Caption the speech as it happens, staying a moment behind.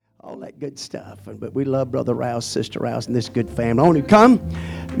that good stuff. But we love Brother Rouse, Sister Rouse, and this good family. Only come,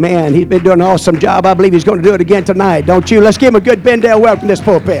 man, he's been doing an awesome job. I believe he's going to do it again tonight, don't you? Let's give him a good Bendale welcome to this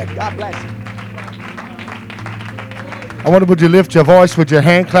pulpit. God bless you. I wonder, would you lift your voice with your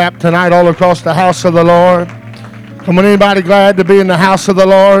hand clap tonight all across the house of the Lord? Come on, anybody glad to be in the house of the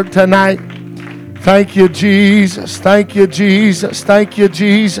Lord tonight? Thank you, Jesus. Thank you, Jesus. Thank you,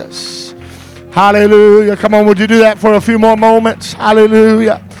 Jesus. Hallelujah. Come on, would you do that for a few more moments?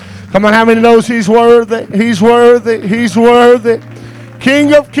 Hallelujah. Come on, how many knows he's worthy? He's worthy. He's worthy.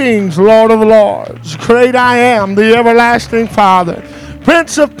 King of kings, Lord of lords, great I am, the everlasting Father,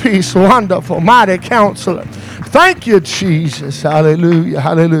 Prince of peace, wonderful, mighty counselor. Thank you, Jesus. Hallelujah.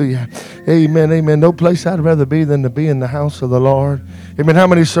 Hallelujah. Amen. Amen. No place I'd rather be than to be in the house of the Lord. Amen. How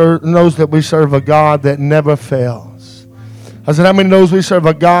many knows that we serve a God that never fails? I said, how many knows we serve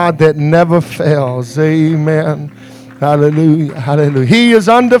a God that never fails? Amen. Hallelujah. Hallelujah. He is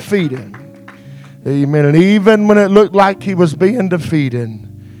undefeated. Amen. And even when it looked like he was being defeated,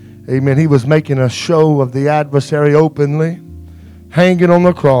 amen, he was making a show of the adversary openly, hanging on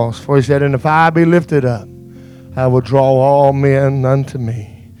the cross. For he said, and if I be lifted up, I will draw all men unto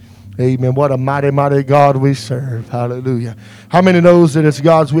me. Amen. What a mighty, mighty God we serve. Hallelujah. How many knows that it's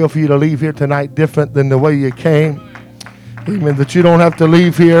God's will for you to leave here tonight different than the way you came? Amen. That you don't have to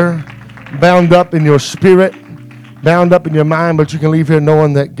leave here bound up in your spirit, bound up in your mind, but you can leave here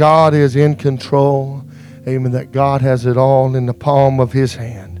knowing that God is in control. Amen. That God has it all in the palm of his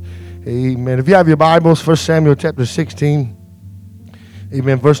hand. Amen. If you have your Bibles, 1 Samuel chapter 16.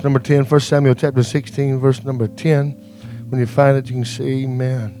 Amen. Verse number 10. 1 Samuel chapter 16, verse number 10. When you find it, you can say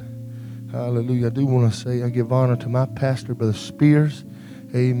amen. Hallelujah. I do want to say I give honor to my pastor, Brother Spears.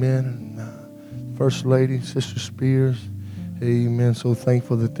 Amen. And First Lady, Sister Spears. Amen. So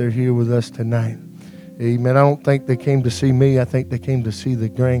thankful that they're here with us tonight. Amen. I don't think they came to see me. I think they came to see the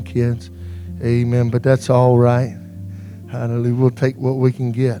grandkids. Amen. But that's all right. Hallelujah. We'll take what we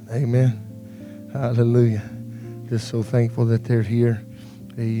can get. Amen. Hallelujah. Just so thankful that they're here.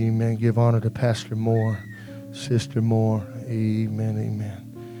 Amen. Give honor to Pastor Moore, Sister Moore. Amen.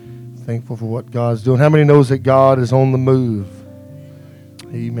 Amen. Thankful for what God's doing. How many knows that God is on the move?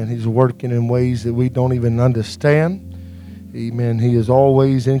 Amen. He's working in ways that we don't even understand. Amen. He is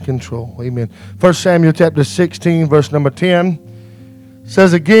always in control. Amen. 1 Samuel chapter 16, verse number 10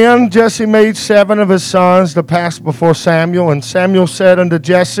 says, again, Jesse made 7 of his sons to pass before Samuel. And Samuel said unto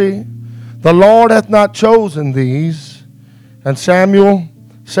Jesse, the Lord hath not chosen these. And Samuel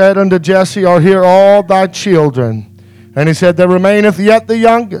said unto Jesse, are here all thy children? And he said, there remaineth yet the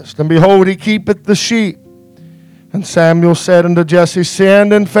youngest, and behold, he keepeth the sheep. And Samuel said unto Jesse,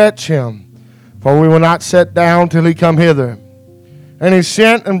 send and fetch him, for we will not sit down till he come hither. And he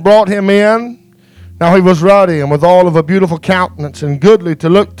sent and brought him in. Now he was ruddy, and withal of a beautiful countenance, and goodly to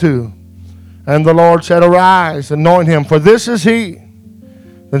look to. And the Lord said, arise, anoint him, for this is he.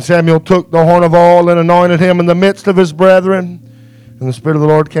 Then Samuel took the horn of oil and anointed him in the midst of his brethren. And the Spirit of the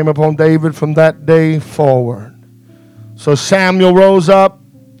Lord came upon David from that day forward. So Samuel rose up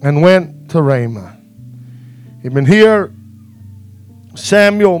and went to Ramah. Even here,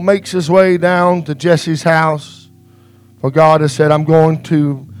 Samuel makes his way down to Jesse's house. For God has said, I'm going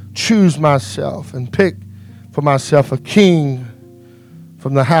to choose myself and pick for myself a king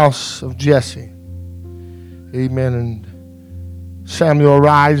from the house of Jesse. Amen. And Samuel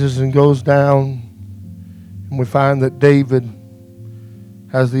arises and goes down, and we find that David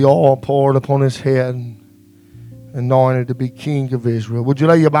has the oil poured upon his head, anointed to be king of Israel. Would you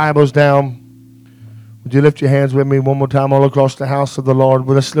lay your Bibles down? Would you lift your hands with me one more time all across the house of the Lord?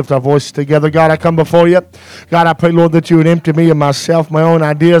 Let's lift our voices together. God, I come before you. God, I pray, Lord, that you would empty me of myself, my own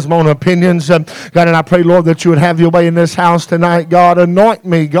ideas, my own opinions. God, and I pray, Lord, that you would have your way in this house tonight. God, anoint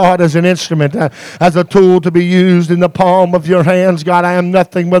me, God, as an instrument, as a tool to be used in the palm of your hands. God, I am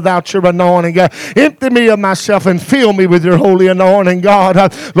nothing without your anointing. Empty me of myself and fill me with your holy anointing,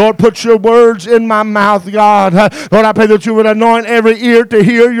 God. Lord, put your words in my mouth, God. Lord, I pray that you would anoint every ear to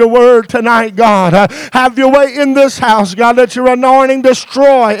hear your word tonight, God. Have your way in this house, God. Let your anointing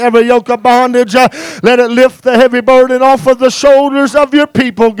destroy every yoke of bondage. Let it lift the heavy burden off of the shoulders of your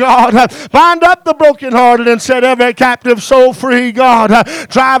people, God. Bind up the brokenhearted and set every captive soul free, God.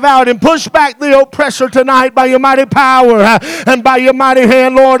 Drive out and push back the oppressor tonight by your mighty power and by your mighty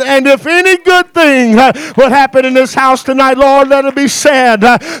hand, Lord. And if any good thing would happen in this house tonight, Lord, let it be said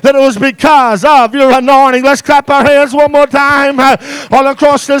that it was because of your anointing. Let's clap our hands one more time all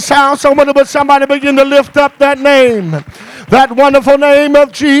across this house. I wonder, but somebody begin to lift up that name, that wonderful name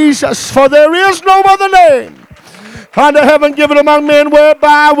of Jesus, for there is no other name unto heaven given among men,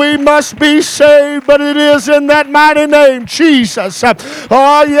 whereby we must be saved. But it is in that mighty name, Jesus.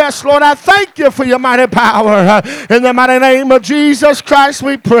 Oh, yes, Lord, I thank you for your mighty power. In the mighty name of Jesus Christ,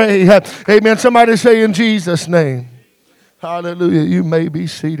 we pray. Amen. Somebody say, in Jesus' name. Hallelujah. You may be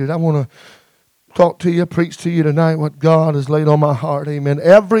seated. I want to talk to you, preach to you tonight what God has laid on my heart. Amen.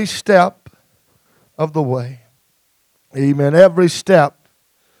 Every step of the way. Amen. Every step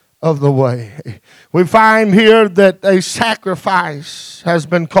of the way. We find here that a sacrifice has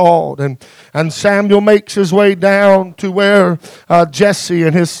been called, and Samuel makes his way down to where Jesse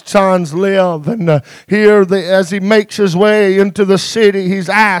and his sons live. And here, as he makes his way into the city, he's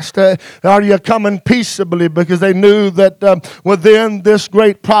asked, are you coming peaceably? Because they knew that within this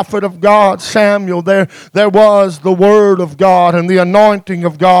great prophet of God, Samuel, there was the word of God and the anointing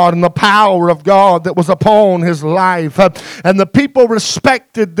of God and the power of God that was upon his life. And the people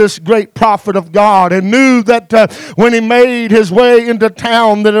respected this great prophet of God and knew that when he made his way into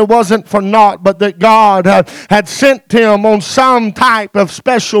town that it wasn't for naught, but that God had sent him on some type of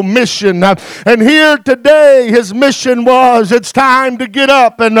special mission. And here today his mission was, it's time to get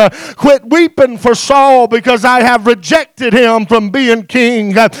up and quit weeping for Saul, because I have rejected him from being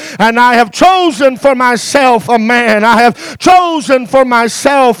king, and I have chosen for myself a man. I have chosen for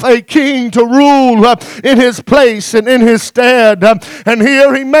myself a king to rule in his place and in his stead. And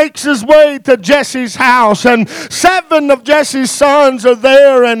here he makes his way to Jesse's house, and 7 of Jesse's sons are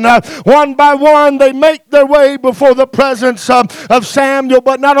there, and one by one they make their way before the presence of Samuel.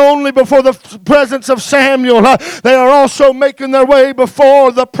 But not only before the presence of Samuel, they are also making their way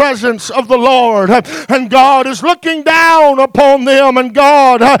before the presence of the Lord. And God is looking down upon them, and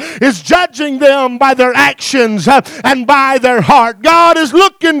God is judging them by their actions and by their heart. God is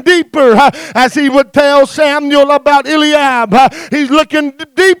looking deeper, as he would tell Samuel about Eliab. He's looking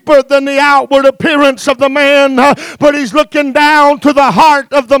deeper than the outward appearance of the man, but he's looking down to the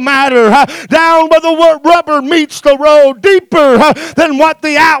heart of the matter, down where the rubber meets the road, deeper than what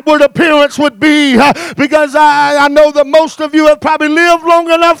the outward appearance would be, because I know that most of you have probably lived long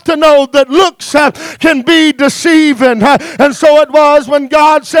enough to know that looks can be deceiving. And so it was when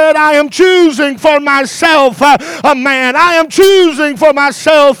God said, I am choosing for myself a man. I am choosing for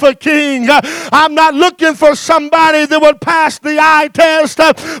myself a king. I'm not looking for somebody that would pass the eye test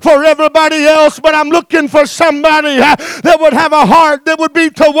for everybody else, but I'm looking for somebody that would have a heart that would be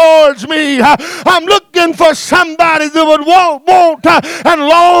towards me. I'm looking for somebody that would want and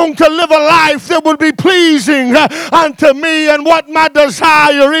long to live a life that would be pleasing unto me, and what my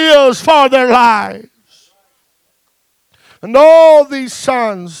desire is for their lives. And all these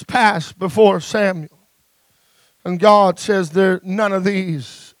sons passed before Samuel, and God says, none of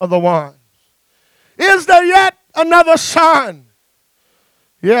these are the ones. Is there yet another son?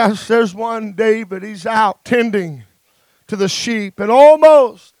 Yes, there's one, David. He's out tending to the sheep. And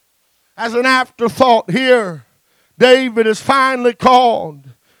almost as an afterthought here, David is finally called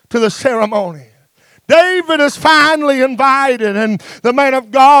to the ceremony. David is finally invited, and the man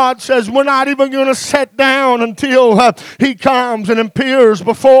of God says, we're not even going to sit down until he comes and appears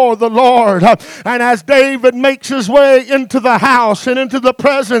before the Lord. And as David makes his way into the house and into the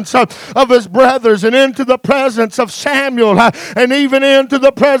presence of his brothers and into the presence of Samuel and even into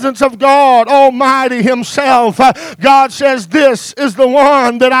the presence of God Almighty himself, God says, this is the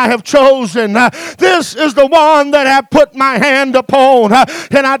one that I have chosen. This is the one that I have put my hand upon.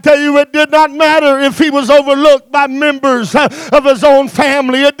 Can I tell you, it did not matter if he was overlooked by members of his own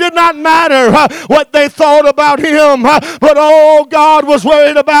family. It did not matter what they thought about him, but all God was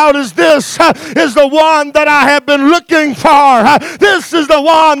worried about is, this is the one that I have been looking for. This is the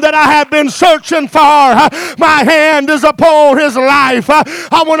one that I have been searching for. My hand is upon his life.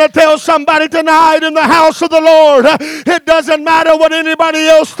 I want to tell somebody tonight in the house of the Lord, it doesn't matter what anybody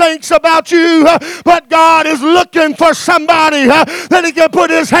else thinks about you, but God is looking for somebody that he can put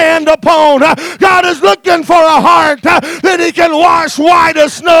his hand upon. God is looking for a heart that he can wash white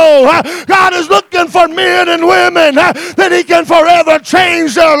as snow. God is looking for men and women that he can forever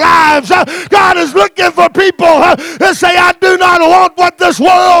change their lives. God is looking for people that say, I do not want what this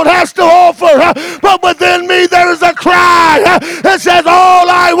world has to offer, but within me there is a cry that says, all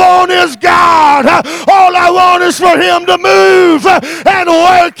I want is God. All I want is for him to move and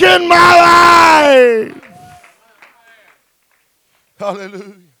work in my life.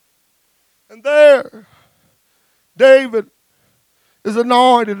 Hallelujah. And there, David is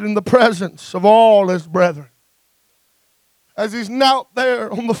anointed in the presence of all his brethren. As he's knelt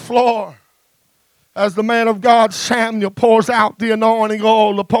there on the floor, as the man of God Samuel pours out the anointing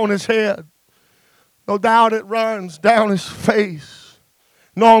oil upon his head, no doubt it runs down his face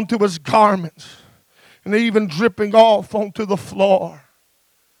and onto his garments. and even dripping off onto the floor.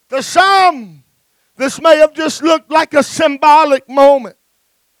 To some, this may have just looked like a symbolic moment.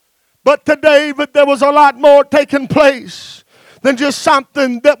 But to David, there was a lot more taking place than just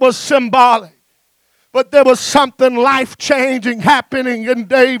something that was symbolic. But there was something life-changing happening in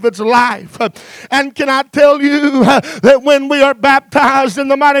David's life. And can I tell you that when we are baptized in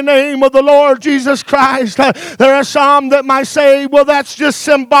the mighty name of the Lord Jesus Christ, there are some that might say, well, that's just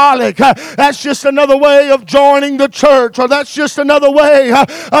symbolic. That's just another way of joining the church, or that's just another way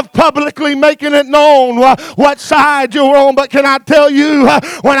of publicly making it known what side you're on. But can I tell you,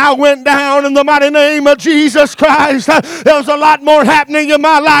 when I went down in the mighty name of Jesus Christ, there was a lot more happening in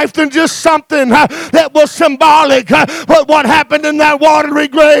my life than just something that was symbolic. But what happened in that watery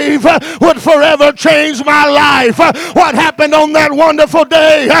grave would forever change my life. What happened on that wonderful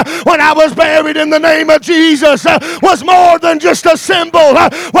day when I was buried in the name of Jesus was more than just a symbol,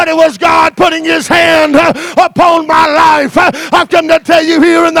 but it was God putting his hand upon my life. I've come to tell you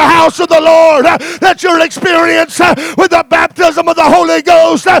here in the house of the Lord that your experience with the baptism of the Holy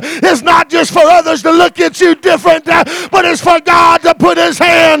Ghost is not just for others to look at you different, but it's for God to put his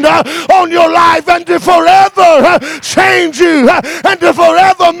hand on your life and to forever change you and to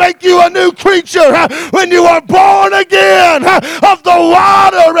forever make you a new creature when you are born again of the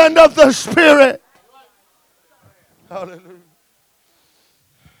water and of the Spirit. Hallelujah.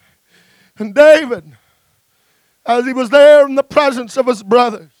 And David, as he was there in the presence of his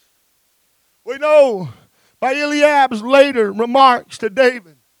brothers, we know by Eliab's later remarks to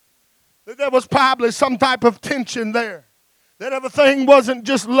David that there was probably some type of tension there. That everything wasn't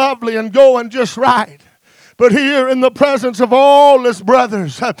just lovely and going just right. But here in the presence of all his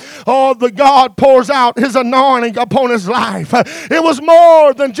brothers, all the God pours out his anointing upon his life. It was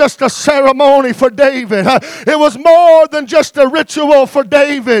more than just a ceremony for David. It was more than just a ritual for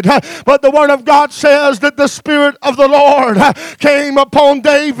David. But the word of God says that the Spirit of the Lord came upon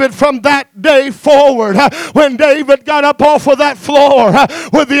David from that day forward. When David got up off of that floor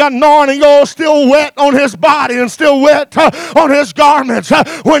with the anointing oil still wet on his body and still wet on his garments.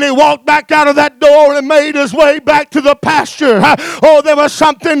 When he walked back out of that door and made his way back to the pasture. Oh, there was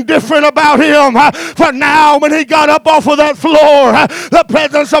something different about him. For now, when he got up off of that floor, the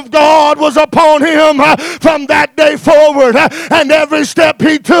presence of God was upon him from that day forward. And every step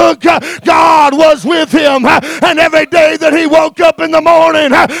he took, God was with him. And every day that he woke up in the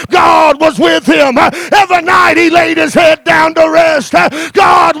morning, God was with him. Every night he laid his head down to rest,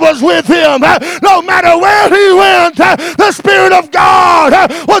 God was with him. No matter where he went, the Spirit of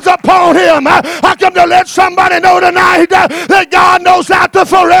God was upon him. I come to let somebody know tonight that God knows how to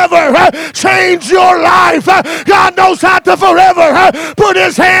forever change your life. God knows how to forever put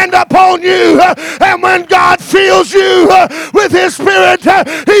his hand upon you. And when God fills you with his Spirit,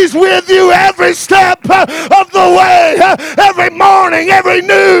 he's with you every step of the way. Every morning, every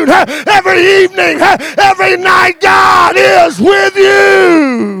noon, every evening, every night, God is with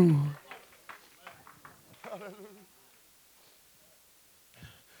you.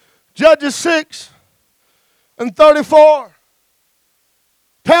 Judges 6:34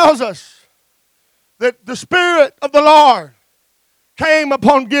 tells us that the Spirit of the Lord came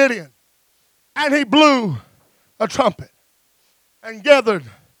upon Gideon, and he blew a trumpet and gathered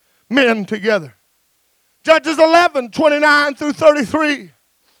men together. Judges 11:29-33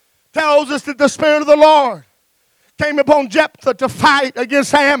 tells us that the Spirit of the Lord came upon Jephthah to fight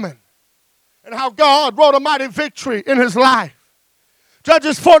against Ammon, and how God wrought a mighty victory in his life.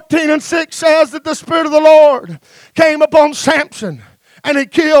 Judges 14:6 says that the Spirit of the Lord came upon Samson, and he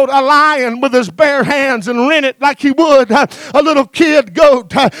killed a lion with his bare hands and rent it like he would a little kid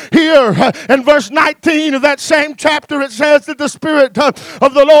goat. Here in verse 19 of that same chapter, it says that the Spirit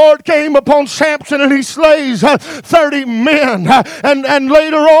of the Lord came upon Samson, and he slays 30 men. And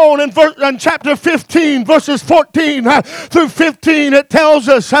later on in chapter 15, verses 14-15, it tells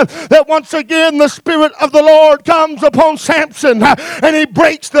us that once again the Spirit of the Lord comes upon Samson, and he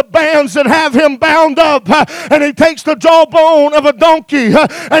breaks the bands that have him bound up, and he takes the jawbone of a donkey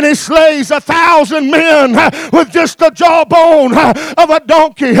and he slays 1,000 men with just the jawbone of a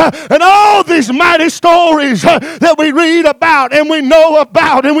donkey. And all these mighty stories that we read about and we know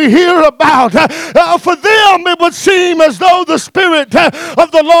about and we hear about, for them it would seem as though the Spirit of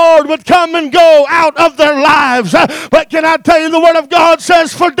the Lord would come and go out of their lives. But can I tell you, the Word of God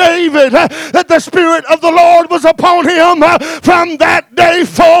says for David that the Spirit of the Lord was upon him from that day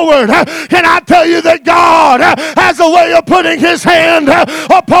forward. Can I tell you that God has a way of putting his hand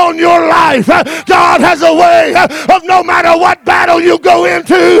hand upon your life. God has a way of no matter what battle you go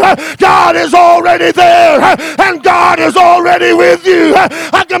into, God is already there and God is already with you.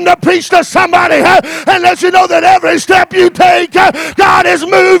 I come to preach to somebody and let you know that every step you take, God is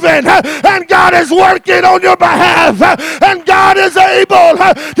moving and God is working on your behalf, and God is able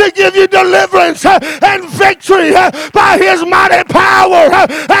to give you deliverance and victory by his mighty power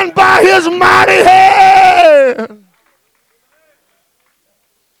and by his mighty hand.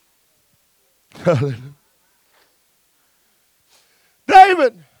 Hallelujah.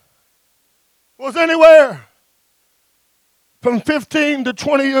 David was anywhere from 15 to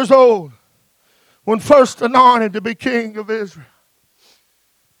 20 years old when first anointed to be king of Israel.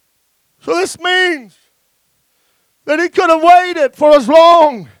 So this means that he could have waited for as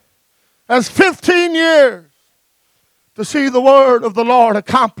long as 15 years to see the word of the Lord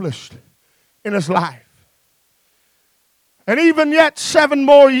accomplished in his life. And even yet 7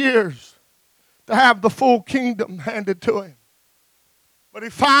 more years to have the full kingdom handed to him. But he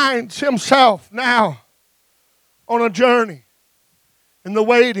finds himself now on a journey in the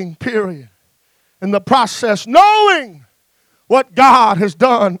waiting period, in the process, knowing what God has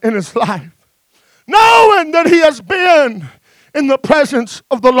done in his life, knowing that he has been in the presence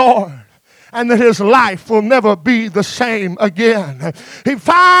of the Lord, and that his life will never be the same again. He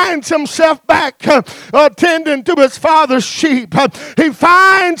finds himself back attending to his father's sheep. He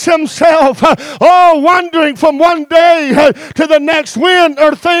finds himself wondering from one day to the next, when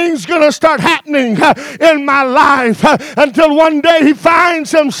are things going to start happening in my life? Until one day he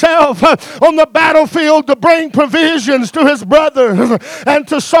finds himself on the battlefield to bring provisions to his brothers and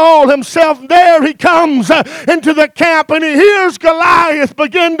to Saul himself. There he comes into the camp and he hears Goliath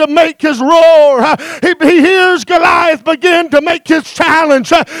begin to make his roar. He hears Goliath begin to make his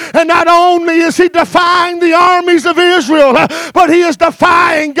challenge. And not only is he defying the armies of Israel, but he is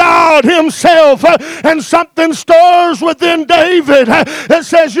defying God himself. And something stirs within David that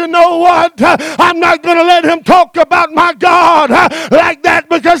says, you know what? I'm not going to let him talk about my God like that,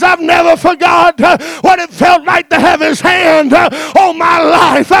 because I've never forgot what it felt like to have his hand on my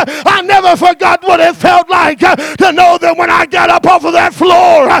life. I never forgot what it felt like to know that when I got up off of that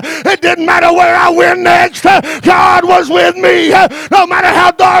floor, it didn't matter where I went next, God was with me. No matter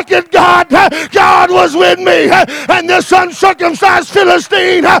how dark it got, God was with me. And this uncircumcised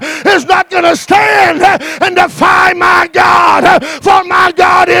Philistine is not going to stand and defy my God, for my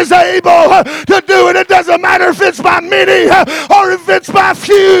God is able to do it. It doesn't matter if it's by many or if it's by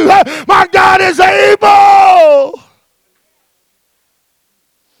few. My God is able.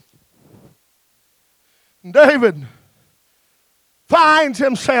 David finds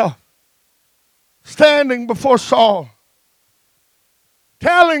himself standing before Saul,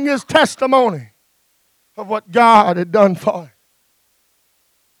 telling his testimony of what God had done for him.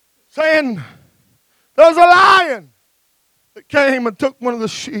 Saying, there's a lion that came and took one of the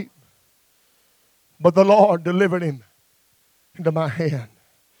sheep, but the Lord delivered him into my hand.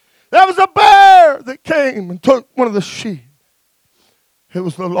 There was a bear that came and took one of the sheep. It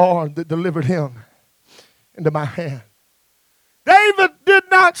was the Lord that delivered him into my hand. David did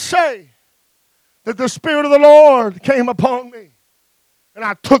not say that the Spirit of the Lord came upon me and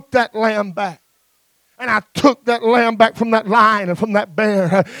I took that lamb back. And I took that lamb back from that lion and from that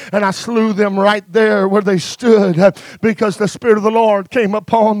bear, and I slew them right there where they stood, because the Spirit of the Lord came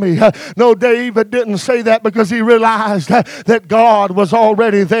upon me. No, David didn't say that because he realized that God was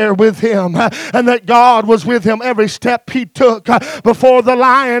already there with him, and that God was with him every step he took. Before the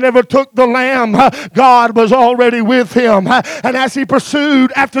lion ever took the lamb, God was already with him. And as he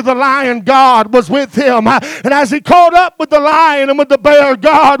pursued after the lion, God was with him. And as he caught up with the lion and with the bear,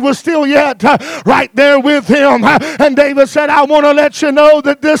 God was still yet right there with him. And David said, I want to let you know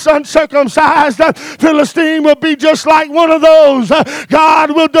that this uncircumcised Philistine will be just like one of those.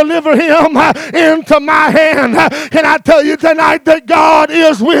 God will deliver him into my hand. Can I tell you tonight that God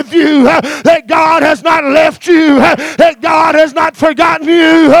is with you, that God has not left you, that God has not forgotten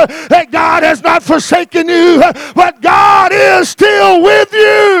you, that God has not forsaken you, but God is still with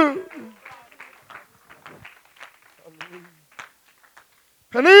you.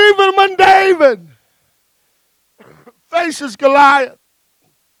 And even when David faces Goliath,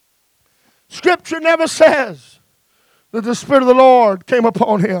 Scripture never says that the Spirit of the Lord came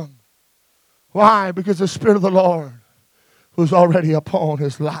upon him. Why? Because the Spirit of the Lord was already upon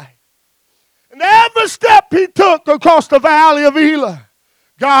his life. And every step he took across the valley of Elah,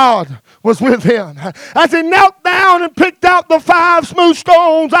 God was with him. As he knelt down and picked out the 5 smooth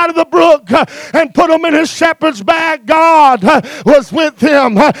stones out of the brook and put them in his shepherd's bag, God was with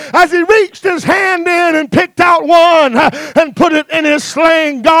him. As he reached his hand in and picked out one and put it in his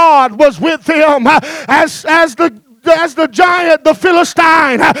sling, God was with him. As the giant, the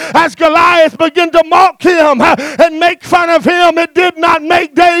Philistine, as Goliath began to mock him and make fun of him, it did not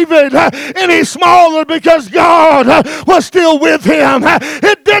make David any smaller because God was still with him.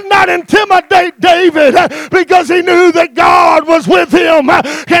 It did not intimidate David because he knew that God was with him.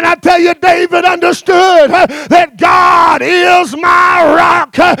 Can I tell you, David understood that God is my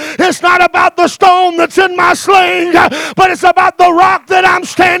rock. It's not about the stone that's in my sling, but it's about the rock that I'm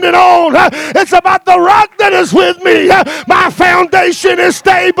standing on. It's about the rock that is with me. My foundation is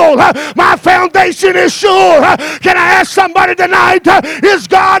stable. My foundation is sure. Can I ask somebody tonight, is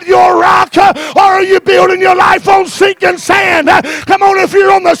God your rock, or are you building your life on sinking sand? Come on, if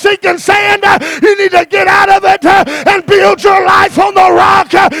you're on the sinking sand, you need to get out of it and build your life on the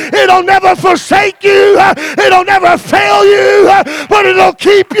rock. It'll never forsake you. It'll never fail you, but it'll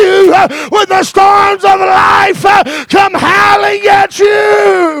keep you when the storms of life come howling at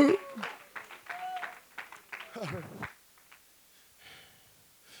you.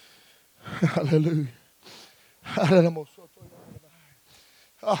 Hallelujah.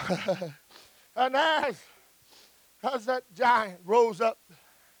 And as that giant rose up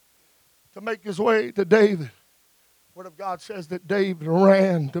to make his way to David, the Word of God says that David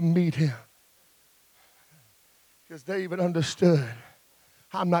ran to meet him. Because David understood,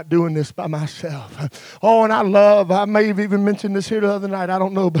 I'm not doing this by myself. Oh, and I may have even mentioned this here the other night, I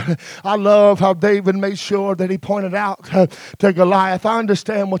don't know, but I love how David made sure that he pointed out to Goliath, I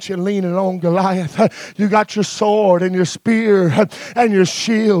understand what you're leaning on, Goliath. You got your sword and your spear and your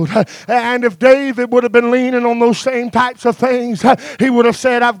shield. And if David would have been leaning on those same types of things, he would have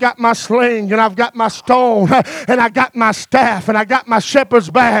said, I've got my sling and I've got my stone and I got my staff and I got my shepherd's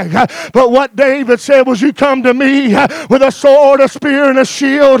bag. But what David said was, you come to me with a sword, a spear, and a shield,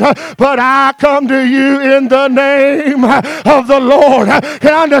 but I come to you in the name of the Lord.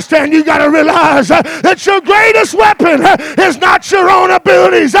 Can I understand? You got to realize that your greatest weapon is not your own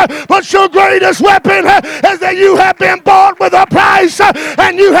abilities, but your greatest weapon is that you have been bought with a price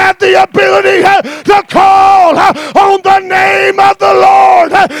and you have the ability to call on the name of the Lord,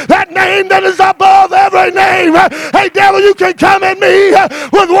 that name that is above every name. Hey, devil, you can come at me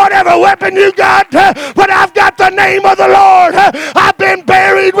with whatever weapon you got, but I've got the name of the Lord. I've been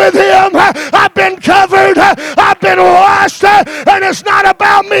buried with him. I've been covered. I've been washed. And it's not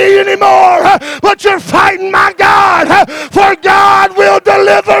about me anymore, but you're fighting my God, for God will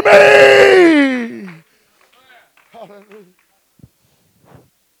deliver me. Hallelujah.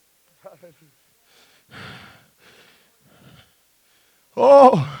 Hallelujah.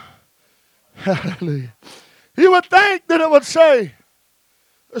 Oh, hallelujah. You would think that it would say,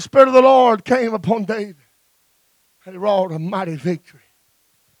 the Spirit of the Lord came upon David and he wrought a mighty victory.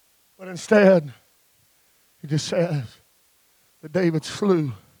 But instead, he just says that David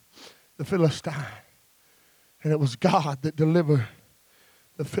slew the Philistine. And it was God that delivered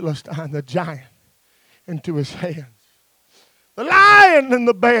the Philistine, the giant, into his hands. The lion and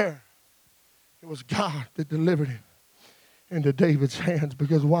the bear, it was God that delivered him into David's hands.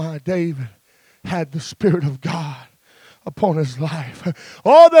 Because why? David had the Spirit of God upon his life.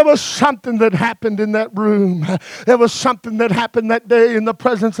 Oh, there was something that happened in that room. There was something that happened that day in the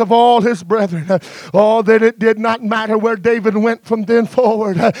presence of all his brethren. Oh, that it did not matter where David went from then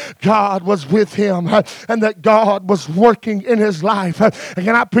forward. God was with him, and that God was working in his life. And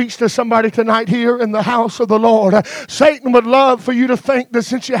can I preach to somebody tonight here in the house of the Lord? Satan would love for you to think that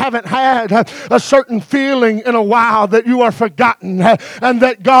since you haven't had a certain feeling in a while, that you are forgotten and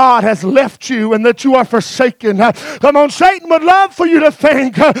that God has left you and that you are forsaken. Come on, Satan would love for you to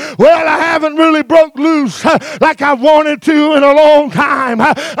think, well, I haven't really broke loose like I wanted to in a long time.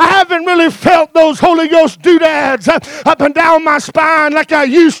 I haven't really felt those Holy Ghost doodads up and down my spine like I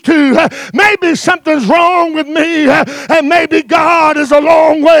used to. Maybe something's wrong with me, and maybe God is a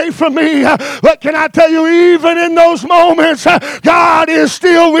long way from me. But can I tell you, even in those moments, God is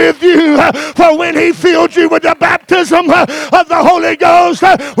still with you. For when he filled you with the baptism of the Holy Ghost,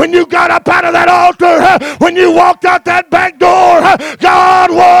 when you got up out of that altar, when you walked out that back door, God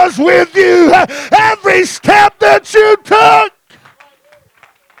was with you every step that you took.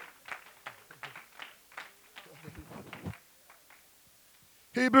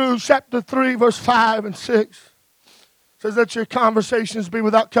 Hebrews chapter 3 verse 5 and 6 says that your conversations be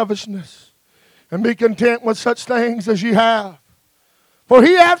without covetousness, and be content with such things as ye have. For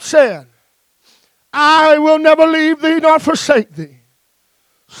he hath said, I will never leave thee nor forsake thee.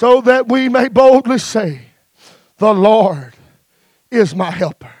 so that we may boldly say, the Lord is my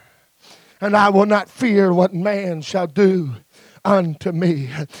helper, and I will not fear what man shall do unto me.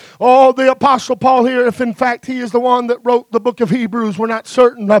 Oh, the Apostle Paul here, if in fact he is the one that wrote the book of Hebrews, we're not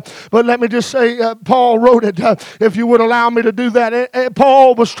certain. But let me just say, Paul wrote it. If you would allow me to do that,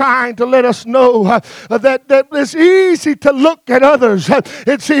 Paul was trying to let us know that it's easy to look at others.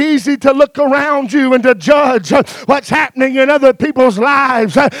 It's easy to look around you and to judge what's happening in other people's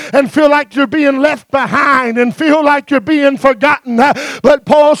lives and feel like you're being left behind and feel like you're being forgotten. But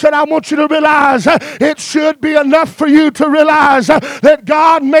Paul said, I want you to realize it should be enough for you to realize that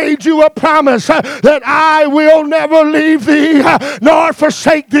God made you a promise that I will never leave thee nor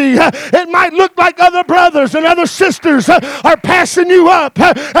forsake thee. It might look like other brothers and other sisters are passing you up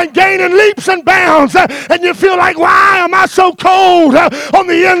and gaining leaps and bounds, and you feel like, why am I so cold on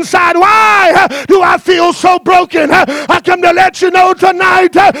the inside? Why do I feel so broken? I come to let you know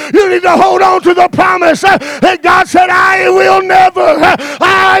tonight, you need to hold on to the promise that God said, I will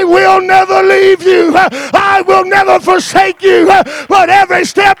never leave you. I will never forsake you. But every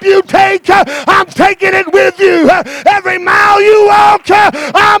step you take, I'm taking it with you. Every mile you walk,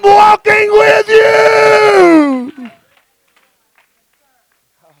 I'm walking with you.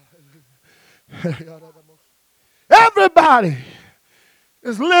 Everybody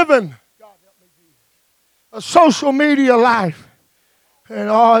is living a social media life. And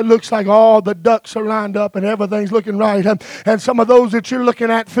it looks like all the ducks are lined up and everything's looking right. And some of those that you're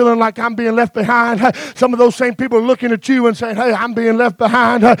looking at feeling like I'm being left behind, some of those same people are looking at you and saying, hey, I'm being left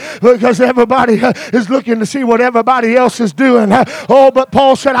behind because everybody is looking to see what everybody else is doing. Oh, but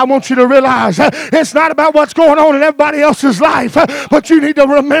Paul said, I want you to realize it's not about what's going on in everybody else's life, but you need to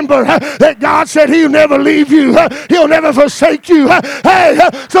remember that God said He'll never leave you. He'll never forsake you. Hey,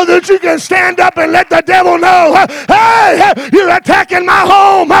 so that you can stand up and let the devil know, hey, you're attacking my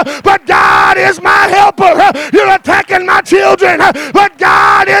home, but God is my helper. You're attacking my children, but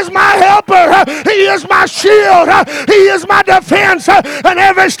God is my helper. He is my shield. He is my defense. And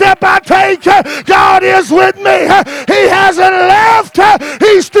every step I take, God is with me. He hasn't left.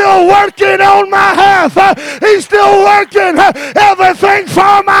 He's still working on my behalf. He's still working everything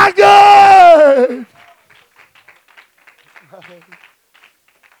for my good.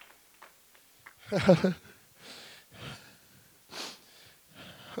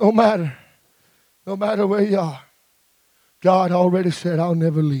 No matter where you are, God already said, I'll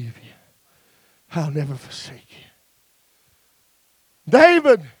never leave you. I'll never forsake you.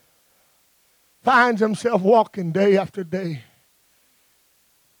 David finds himself walking day after day.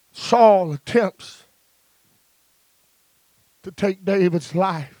 Saul attempts to take David's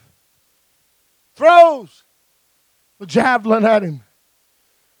life. Throws the javelin at him.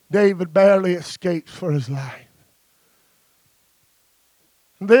 David barely escapes for his life.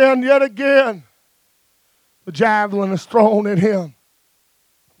 And then yet again, the javelin is thrown at him.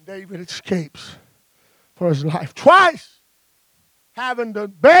 David escapes for his life. Twice, having to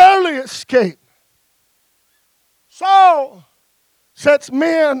barely escape. Saul sets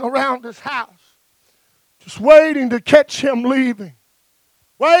men around his house, just waiting to catch him leaving,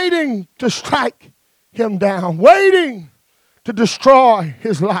 waiting to strike him down, waiting to destroy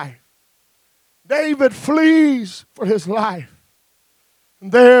his life. David flees for his life.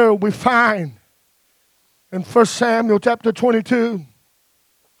 And there we find in 1 Samuel chapter 22,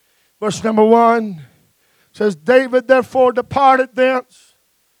 verse number 1, says, David therefore departed thence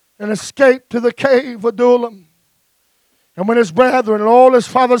and escaped to the cave of Adullam. And when his brethren and all his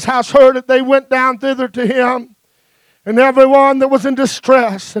father's house heard it, they went down thither to him. And everyone that was in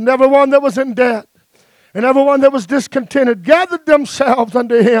distress, and everyone that was in debt, and everyone that was discontented, gathered themselves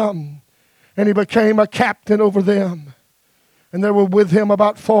unto him. And he became a captain over them. And there were with him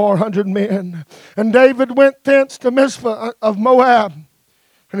about 400 men. And David went thence to Mizpah of Moab.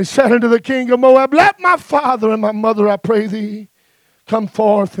 And he said unto the king of Moab, let my father and my mother, I pray thee, come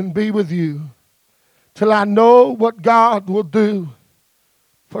forth and be with you, till I know what God will do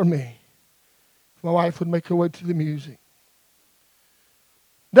for me. My wife would make her way to the music.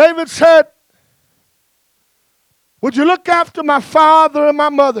 David said, would you look after my father and my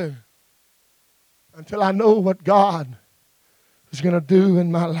mother until I know what God is going to do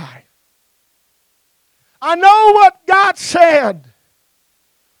in my life? I know what God said,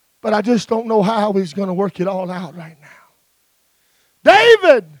 but I just don't know how He's going to work it all out right now.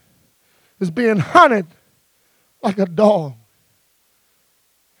 David is being hunted like a dog.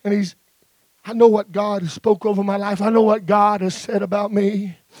 And I know what God has spoke over my life. I know what God has said about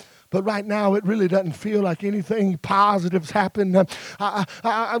me. But right now, it really doesn't feel like anything positive's happened.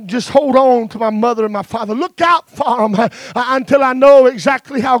 I just hold on to my mother and my father. Look out for them until I know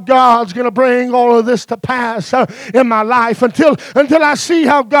exactly how God's going to bring all of this to pass in my life. Until I see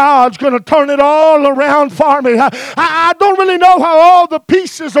how God's going to turn it all around for me. I don't really know how all the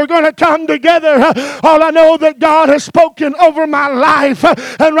pieces are going to come together. All I know that God has spoken over my life.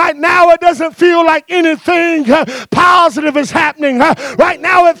 And right now, it doesn't feel like anything positive is happening. Right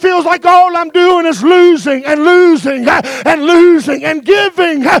now, it feels like all I'm doing is losing and losing and losing and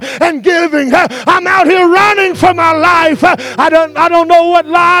giving and giving. I'm out here running for my life. I don't know what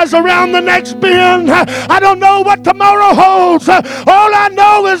lies around the next bend. I don't know what tomorrow holds. All I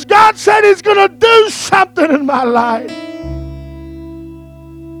know is God said He's going to do something in my life.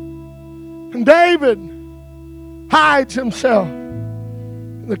 And David hides himself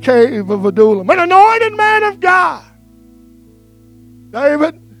in the cave of Adullam, an anointed man of God.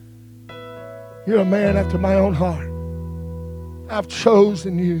 David, you're a man after my own heart. I've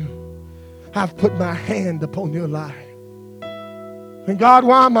chosen you. I've put my hand upon your life. And God,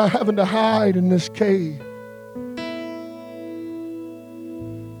 why am I having to hide in this cave?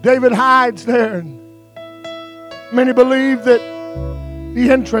 David hides there. And many believe that the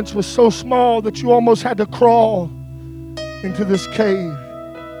entrance was so small that you almost had to crawl into this cave.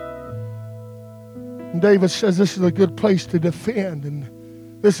 And David says this is a good place to defend, and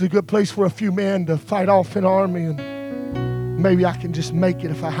this is a good place for a few men to fight off an army, and maybe I can just make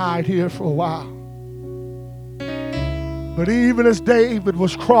it if I hide here for a while. But even as David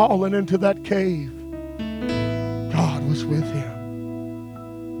was crawling into that cave, God was with him.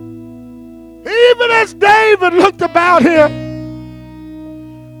 Even as David looked about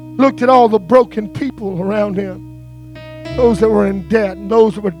him, looked at all the broken people around him, those that were in debt, and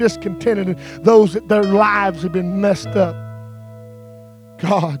those that were discontented, and those that their lives had been messed up,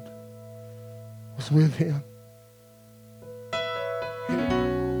 God was with him.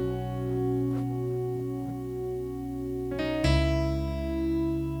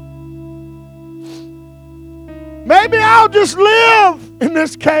 Maybe I'll just live in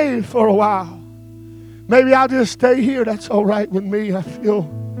this cave for a while. Maybe I'll just stay here. That's all right with me. I feel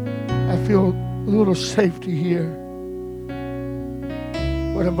a little safety here.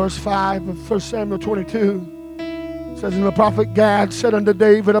 But in verse 5 of 1 Samuel 22, it says, and the prophet Gad said unto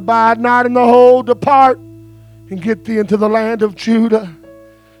David, abide not in the hole, depart and get thee into the land of Judah.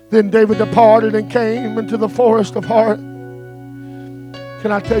 Then David departed and came into the forest of Horeb.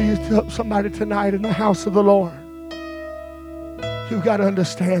 Can I tell you somebody tonight in the house of the Lord? You've got to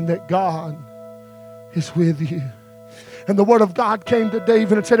understand that God is with you. And the word of God came to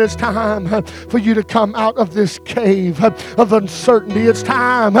David and said, it's time for you to come out of this cave of uncertainty. It's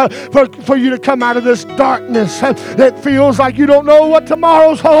time for you to come out of this darkness that feels like you don't know what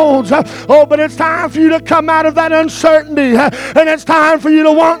tomorrow holds. But it's time for you to come out of that uncertainty. And it's time for you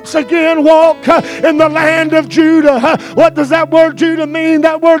to once again walk in the land of Judah. What does that word Judah mean?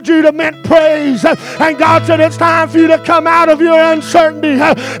 That word Judah meant praise. And God said, it's time for you to come out of your uncertainty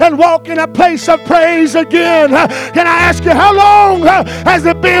and walk in a place of praise again. Can I ask you, how long has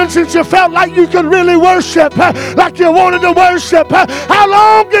it been since you felt like you could really worship, like you wanted to worship? How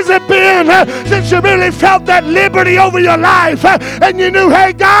long has it been since you really felt that liberty over your life and you knew,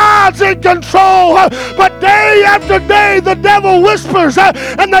 hey, God's in control? But day after day, the devil whispers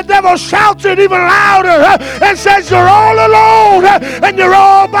and the devil shouts it even louder and says, you're all alone and you're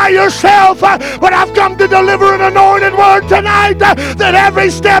all by yourself. But I've come to deliver an anointed word tonight that every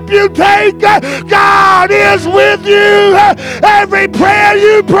step you take, God is with you. Every prayer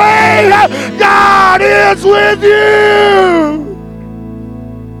you pray, God is with you.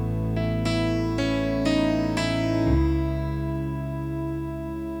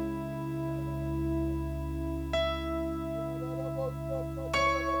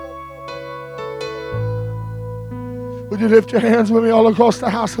 Would you lift your hands with me all across the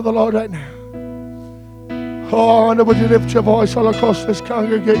house of the Lord right now? Oh, and would you lift your voice all across this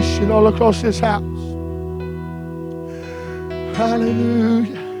congregation, all across this house?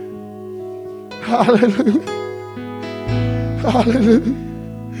 Hallelujah. Hallelujah. Hallelujah.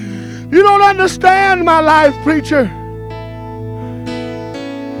 You don't understand my life, preacher.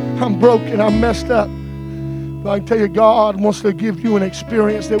 I'm broken. I'm messed up. But I can tell you, God wants to give you an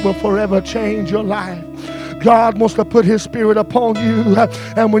experience that will forever change your life. God wants to put His Spirit upon you.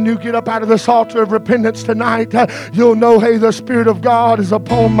 And when you get up out of this altar of repentance tonight, you'll know, hey, the Spirit of God is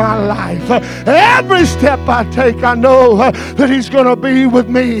upon my life. Every step I take, I know that He's going to be with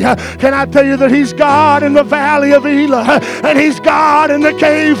me. Can I tell you that He's God in the valley of Elah, and He's God in the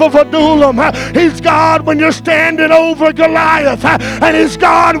cave of Adullam. He's God when you're standing over Goliath, and He's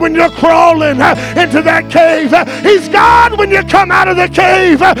God when you're crawling into that cave. He's God when you come out of the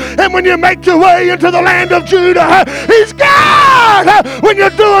cave and when you make your way into the land of Judah. He's God when you're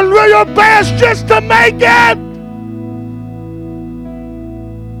doing your best just to make it.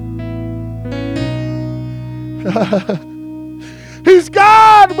 He's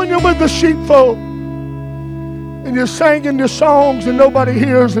God when you're with the sheepfold and you're singing your songs and nobody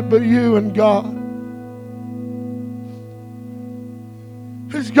hears it but you and God.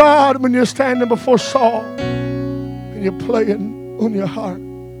 He's God when you're standing before Saul and you're playing on your harp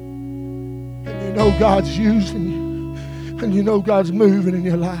and you know God's using you and you know God's moving in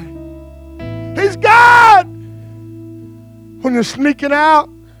your life. He's God when you're sneaking out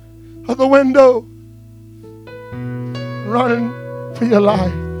of the window, running for your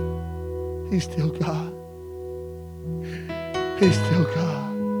life. He's still God. He's still God.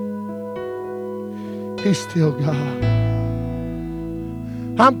 He's still God.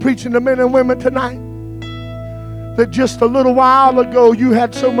 I'm preaching to men and women tonight that just a little while ago you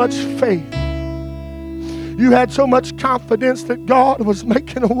had so much faith. You had so much confidence that God was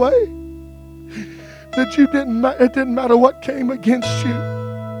making a way that it didn't matter what came against you.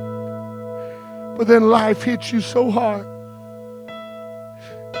 But then life hit you so hard.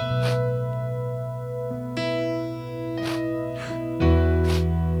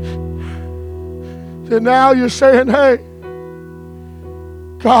 And now you're saying, hey,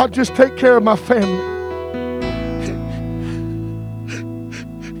 God, just take care of my family.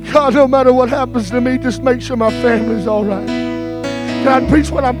 God, no matter what happens to me, just make sure my family's all right. God, preach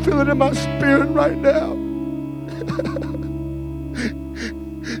what I'm feeling in my spirit right now.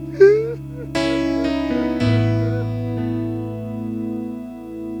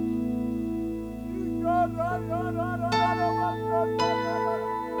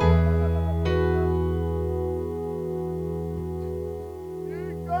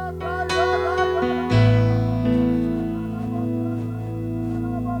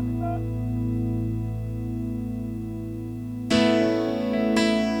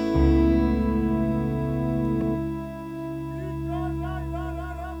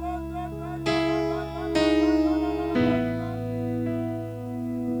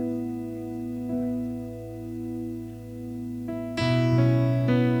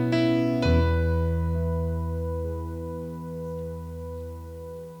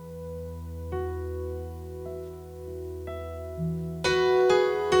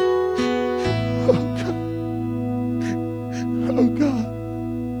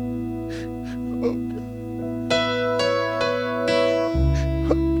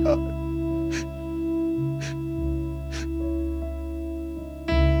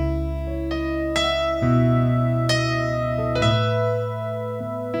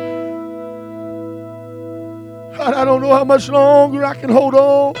 I don't know how much longer I can hold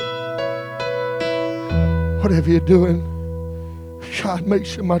on. Whatever you're doing, God, make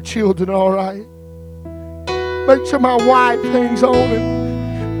sure my children are all right. Make sure my wife hangs on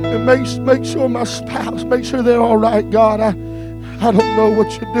and make sure my spouse, make sure they're all right, God. I don't know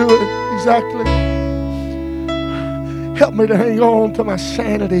what you're doing exactly. Help me to hang on to my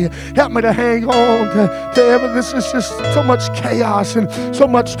sanity. Help me to hang on to everything. This is just so much chaos and so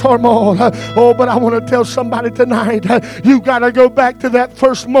much turmoil. Oh, but I want to tell somebody tonight, you got to go back to that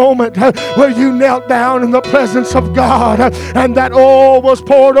first moment where you knelt down in the presence of God and that oil was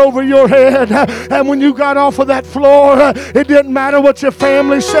poured over your head. And when you got off of that floor, it didn't matter what your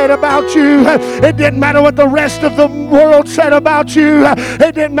family said about you. It didn't matter what the rest of the world said about you.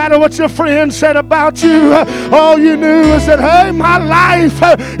 It didn't matter what your friends said about you. All you knew is that, hey, my life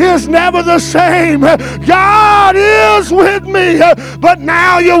is never the same. God is with me. But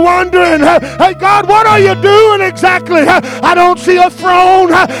now you're wondering, hey, God, what are you doing exactly? I don't see a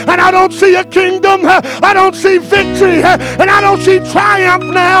throne, and I don't see a kingdom. I don't see victory, and I don't see triumph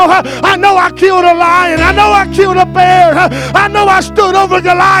now. I know I killed a lion. I know I killed a bear. I know I stood over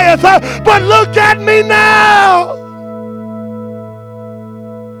Goliath. But look at me now.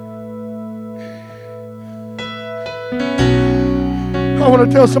 I want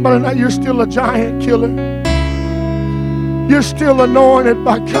to tell somebody tonight, you're still a giant killer. You're still anointed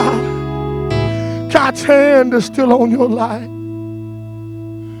by God. God's hand is still on your life.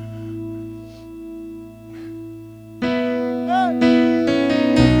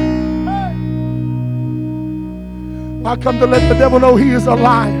 I come to let the devil know he is a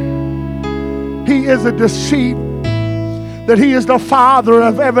liar. He is a deceiver. That he is the father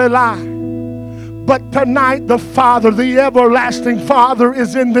of every lie. But tonight the Father, the everlasting Father,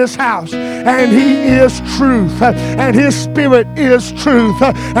 is in this house. And he is truth. And his Spirit is truth.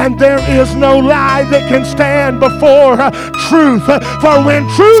 And there is no lie that can stand before truth. For when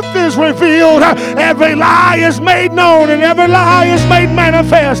truth is revealed, every lie is made known and every lie is made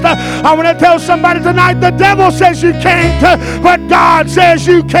manifest. I want to tell somebody tonight, the devil says you can't, but God says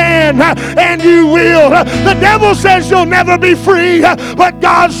you can and you will. The devil says you'll never be free, but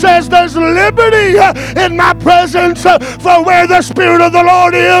God says there's liberty in my presence. For where the Spirit of the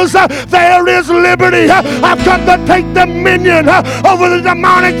Lord is, there is liberty. I've come to take dominion over the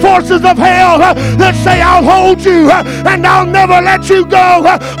demonic forces of hell that say I'll hold you and I'll never let you go.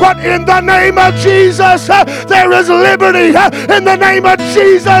 But in the name of Jesus, there is liberty. In the name of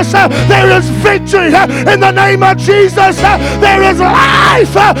Jesus, there is victory. In the name of Jesus, there is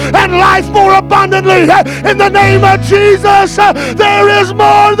life and life more abundantly. In the name of Jesus, there is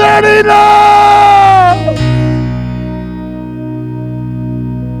more than enough.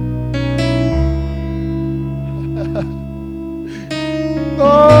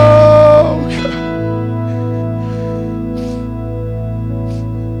 Oh, God.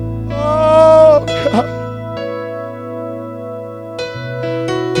 Oh, God.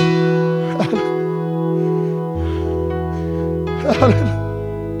 Hallelujah.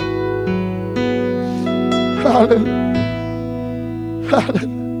 Hallelujah.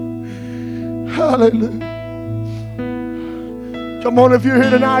 Hallelujah. Hallelujah. Come on, if you're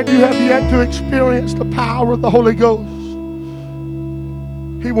here tonight, you have yet to experience the power of the Holy Ghost.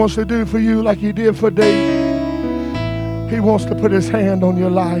 He wants to do for you like he did for David. He wants to put his hand on your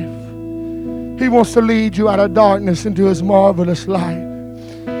life. He wants to lead you out of darkness into his marvelous light.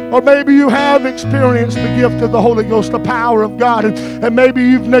 Or maybe you have experienced the gift of the Holy Ghost, the power of God, and maybe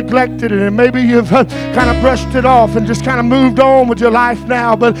you've neglected it, and maybe you've kind of brushed it off and just kind of moved on with your life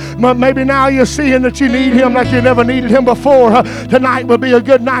now. But maybe now you're seeing that you need him like you never needed him before. Tonight will be a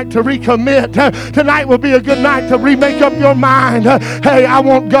good night to recommit. Tonight will be a good night to remake up your mind. Hey, I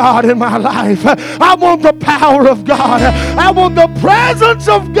want God in my life. I want the power of God. I want the presence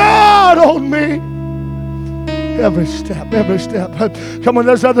of God on me. Every step, every step. Come on,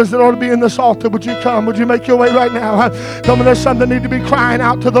 there's others that ought to be in this altar. Would you come? Would you make your way right now? Come on, there's some that need to be crying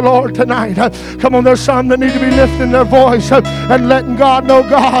out to the Lord tonight. Come on, there's some that need to be lifting their voice and letting God know,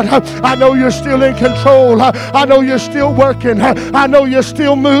 God, I know you're still in control. I know you're still working. I know you're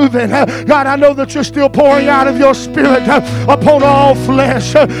still moving. God, I know that you're still pouring out of your Spirit upon all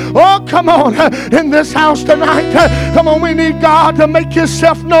flesh. Oh, come on, in this house tonight. Come on, we need God to make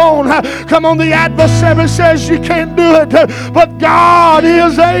yourself known. Come on, the adversary says you can't do it, but God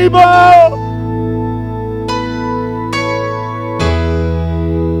is able.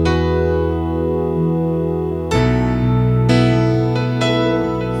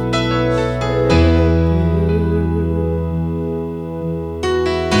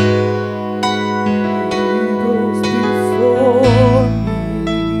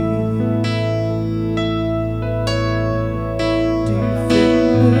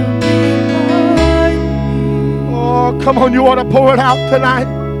 Come on, you ought to pour it out tonight.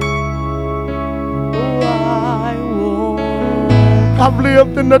 I've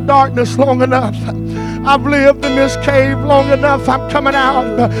lived in the darkness long enough. I've lived in this cave long enough. I'm coming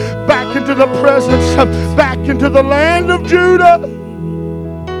out back into the presence, back into the land of Judah.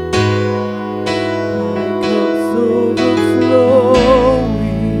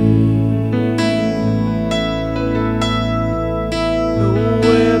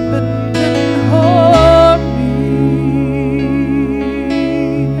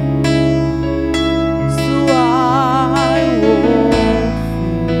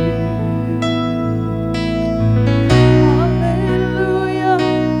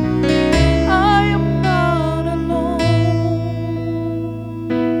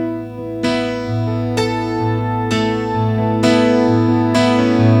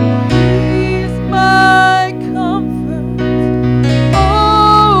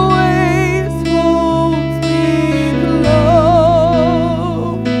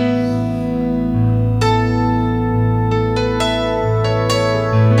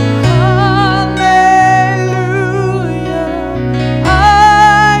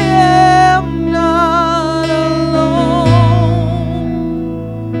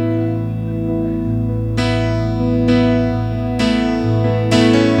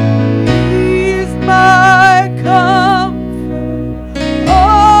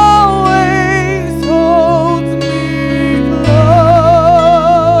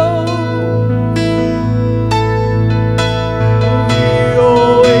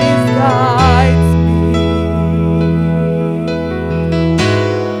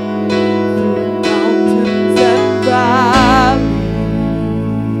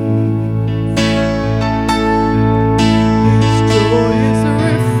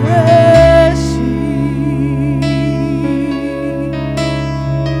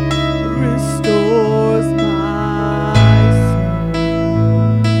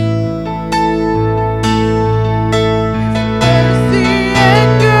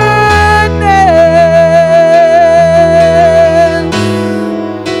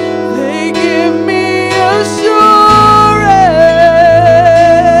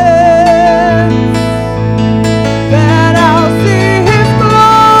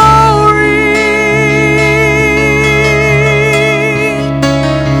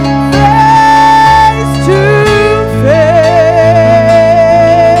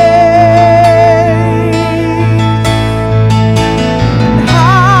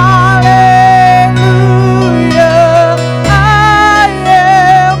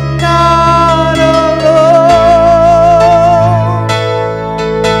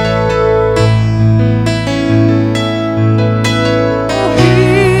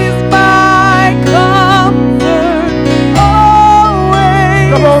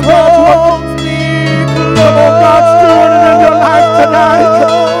 on, God's working. Come on, God's doing it in your life tonight.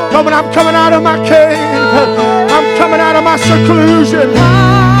 Come on, I'm coming out of my cave. I'm coming out of my seclusion.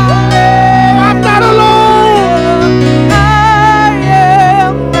 I'm not alone.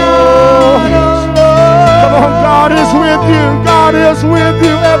 Come on, God is with you. God is with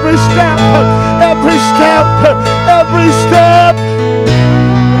you every step, every step, every step.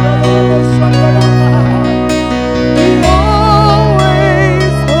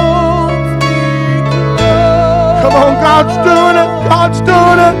 Come on, God's doing it. God's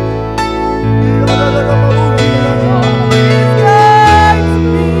doing it.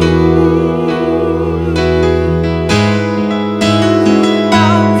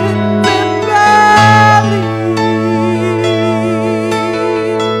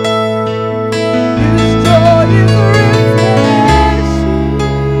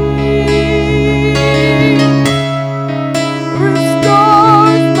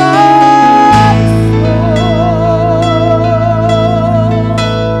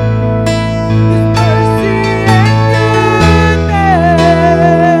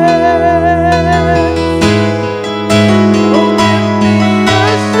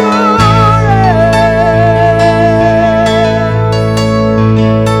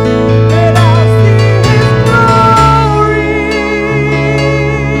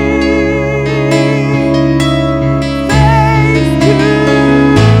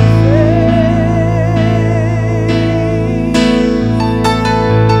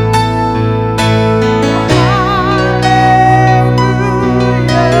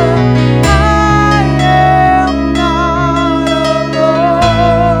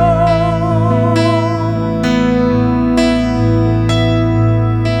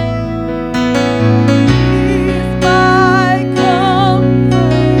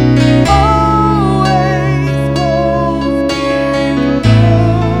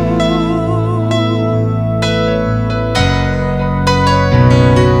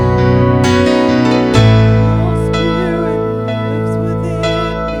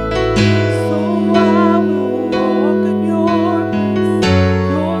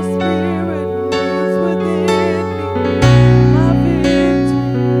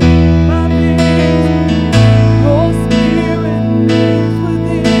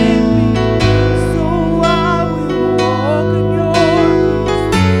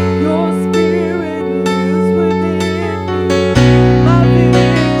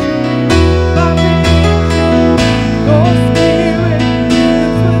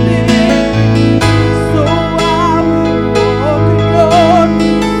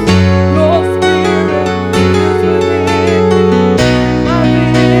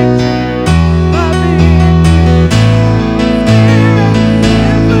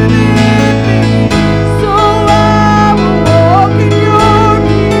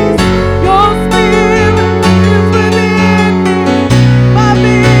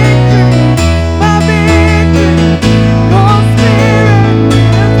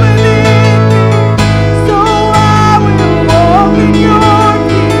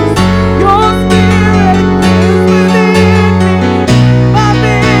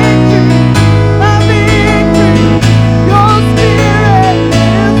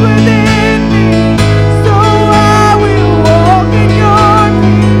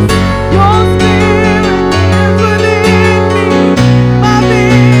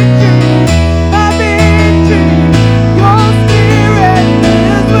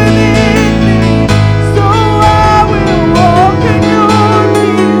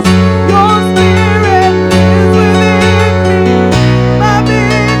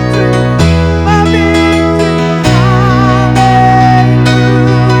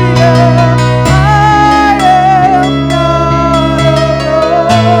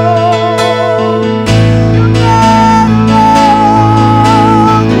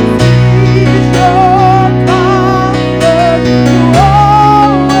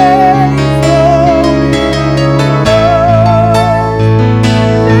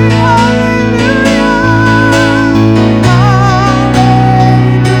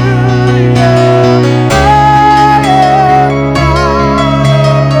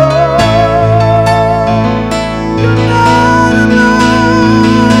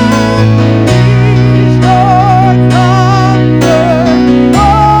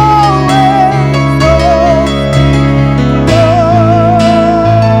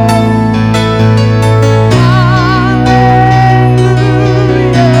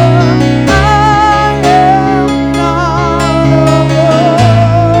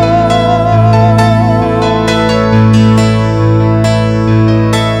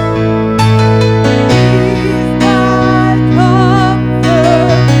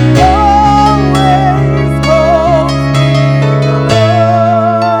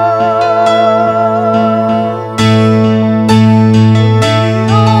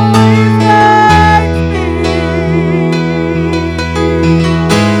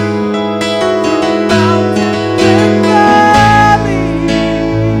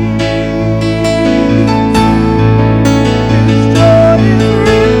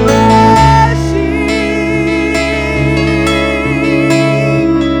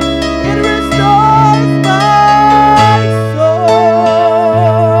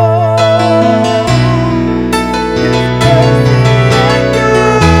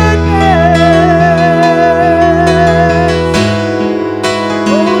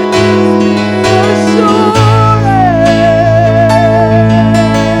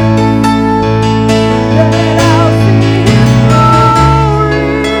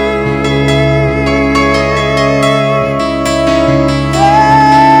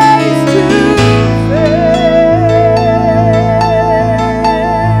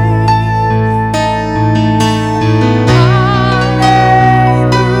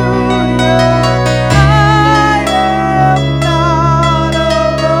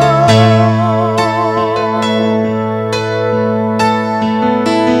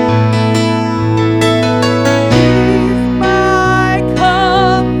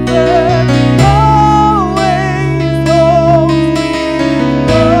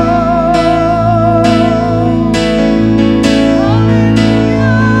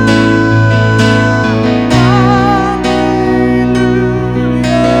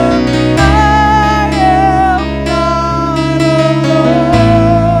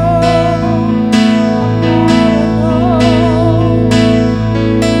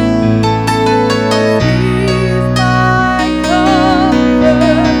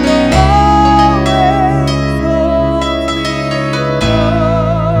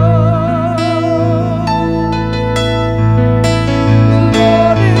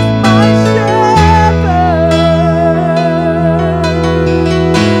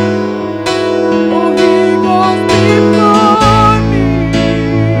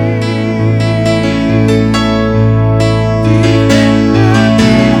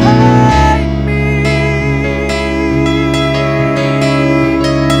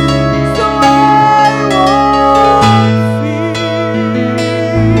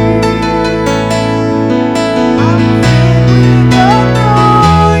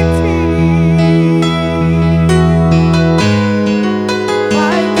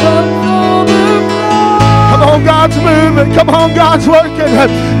 on, God's working.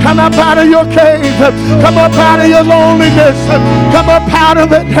 Come up out of your cave. Come up out of your loneliness. Come up out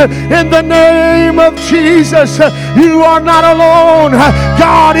of it in the name of Jesus. You are not alone.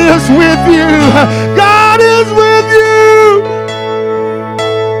 God is with you. God is with you.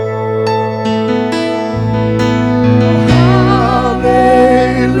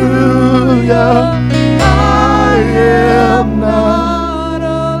 Hallelujah. I am not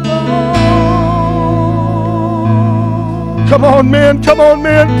alone. Come on, men. Come on,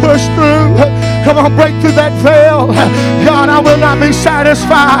 men. Push through. Come on, break through that veil. God, I will not be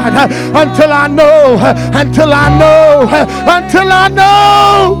satisfied until I know, until I know, until I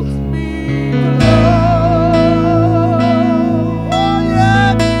know.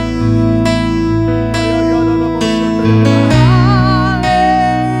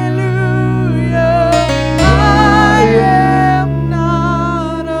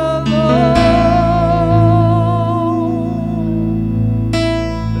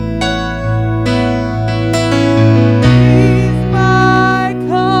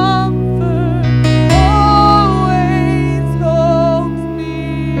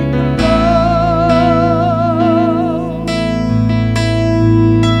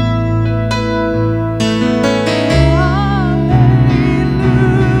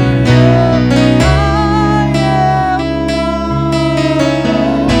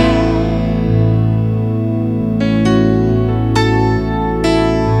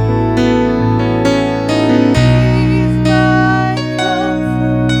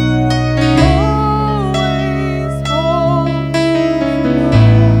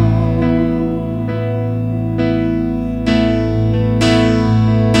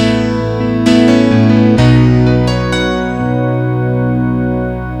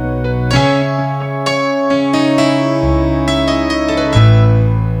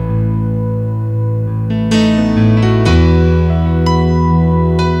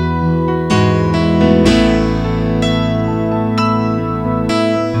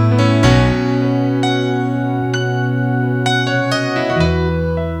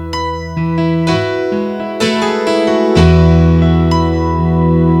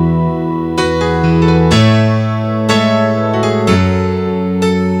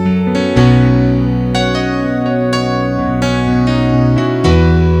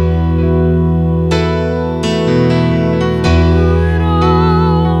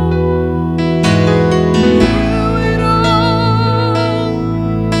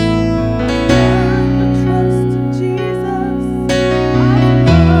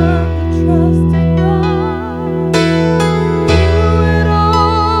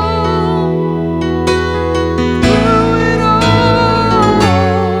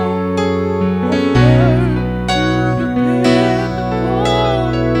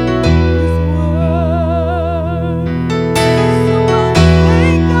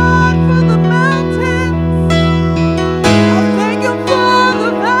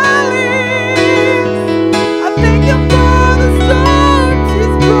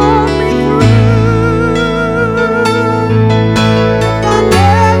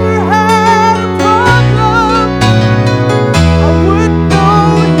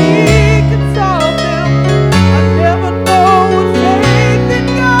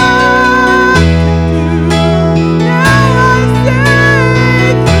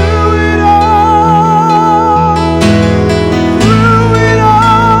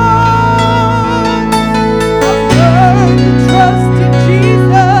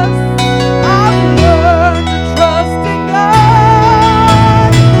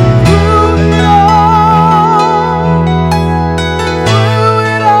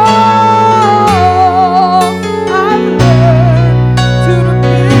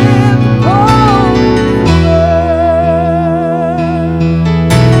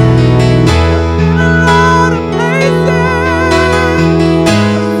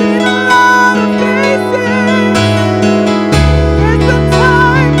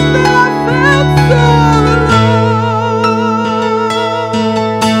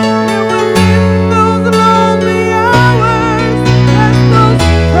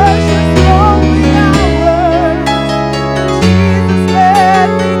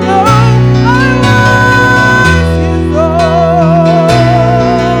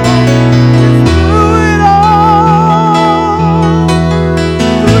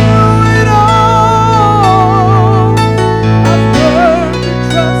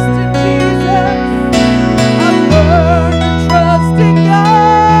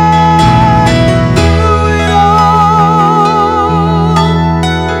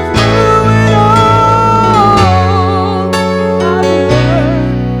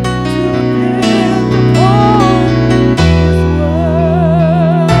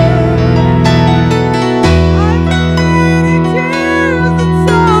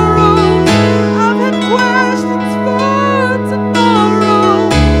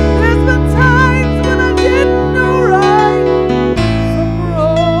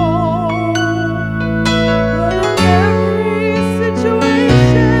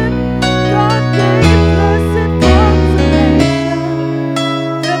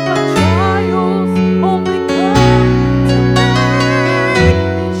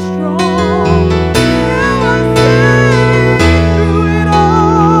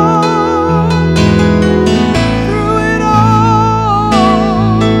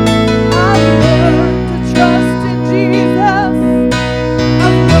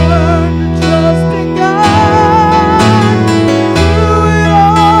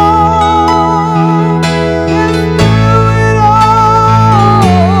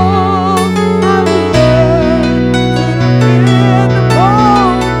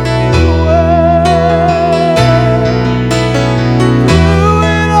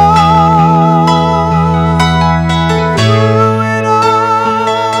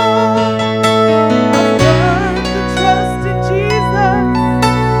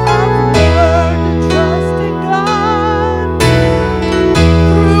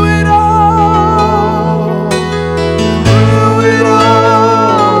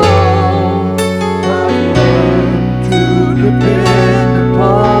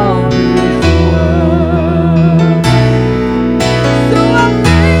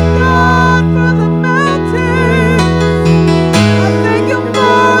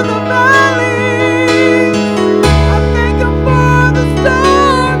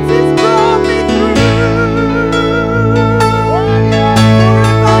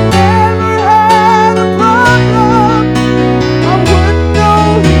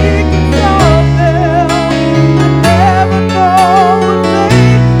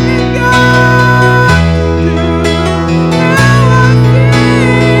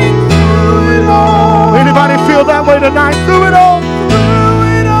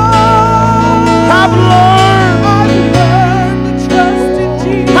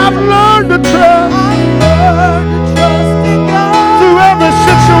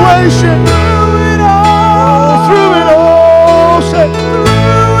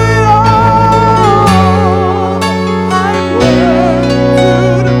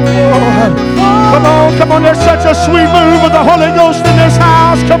 Come on, there's such a sweet move of the Holy Ghost in this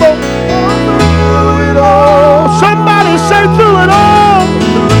house. Come on. Somebody say through it all.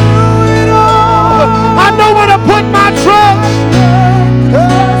 I know where to put my trust.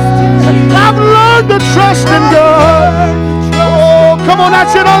 I've learned to trust in God. Oh, come on,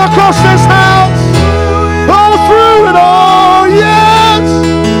 that's it all across this house. All through it all, yes.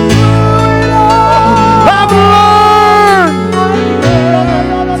 I've learned.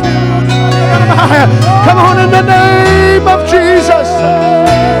 Come on, in the name of Jesus.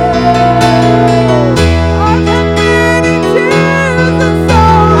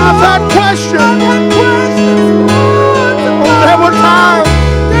 I've had questions. There were times.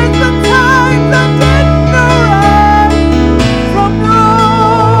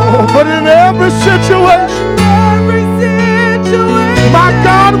 But in every situation, my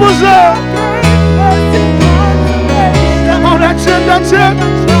God was there. Come on, that's it, that's it.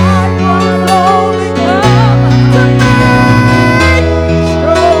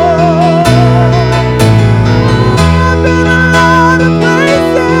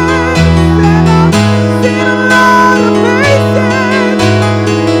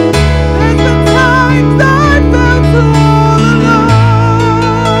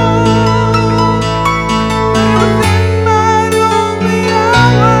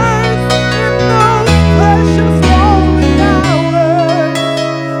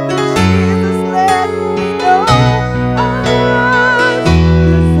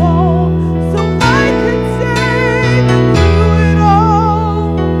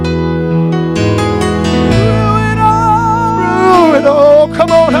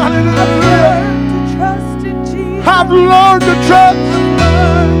 I've learned to trust.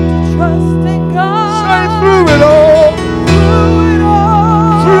 In God. Say through it all. Through it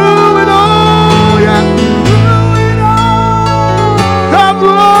all. Through it all, yeah. Through it all. I've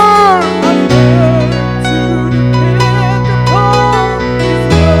learned. To depend upon His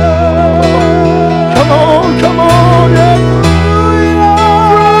word. Come on, yeah.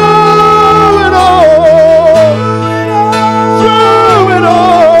 Through it all. Through it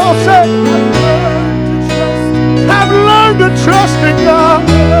all. Say, I've learned to trust in God.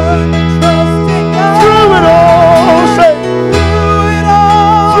 Through it all.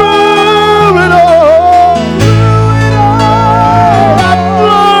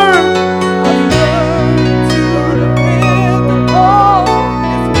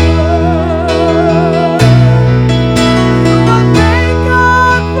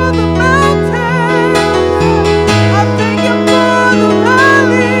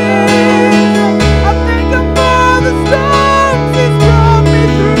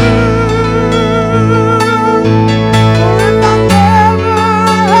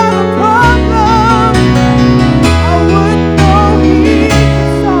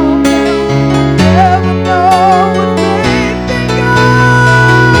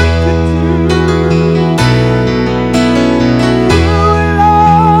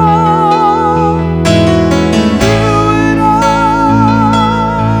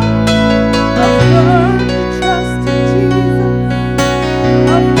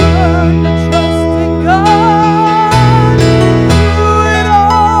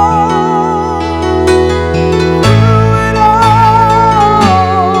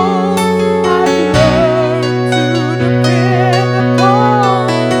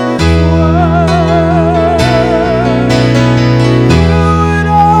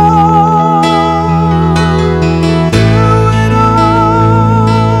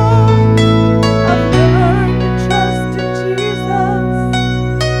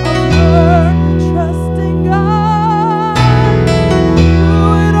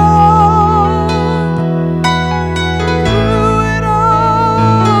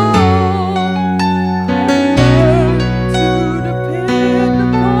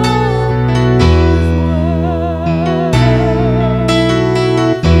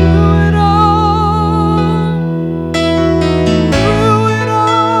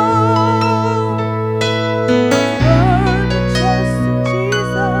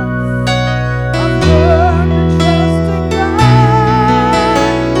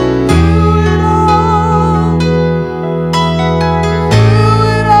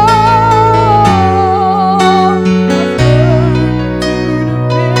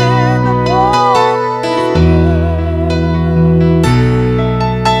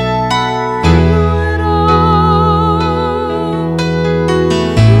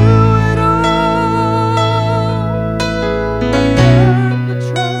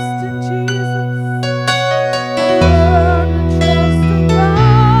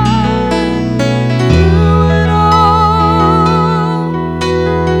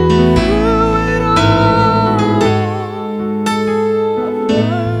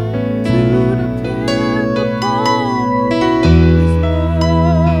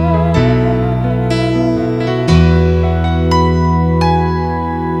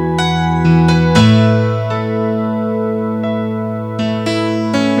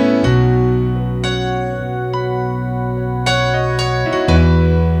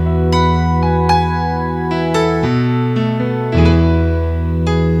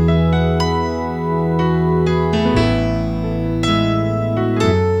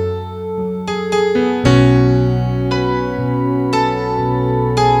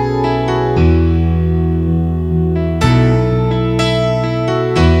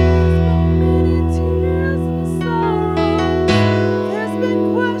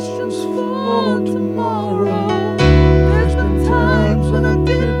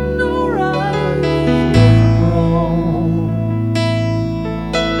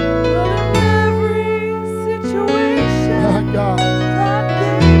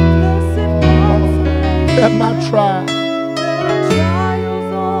 my trial.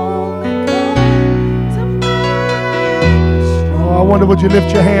 Trials only come to make us strong. Oh, I wonder, would you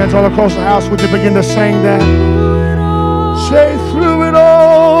lift your hands all across the house? Would you begin to sing that? Through it all, Say, through it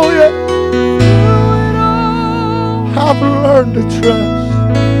all, yeah, through it all, I've learned to trust.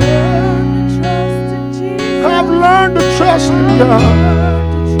 learn to trust in Jesus. I've learned to trust in God.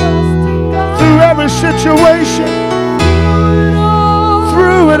 Learn to trust in God. Through every situation, Through it all,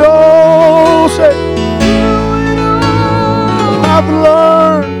 through it all, say, through it all, I've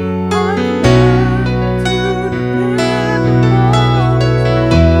learned.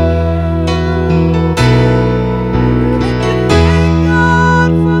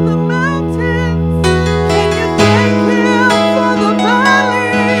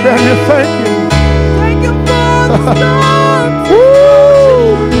 Can you thank Him?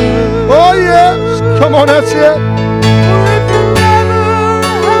 Woo! Oh, yes. Come on, that's it.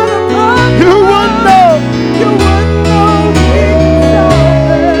 You wouldn't know.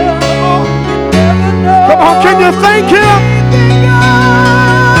 Come on, can you thank Him?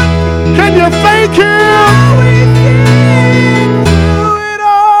 Can you thank Him?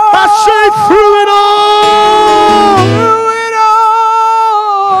 I say through it all,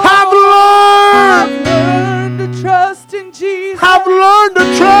 I've learned. I've learned to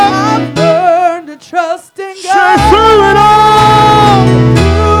trust. Learn to trust in Say God. through it all,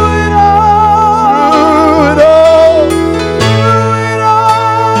 Through it all. through it all, Through it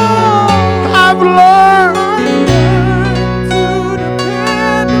all. I've learned. To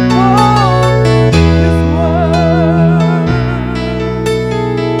depend upon His word.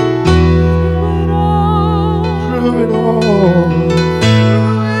 Through it all. Through it all,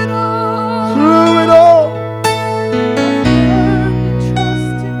 Through it all. through it all, Learn to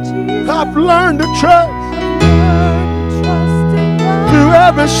trust in Jesus. I've learned to trust. Learn to trust in God. Through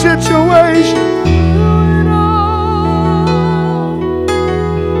every situation, Through it all.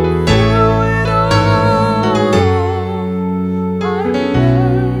 Through it all. I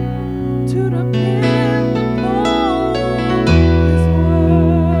learn to depend upon His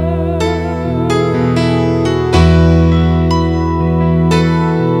word.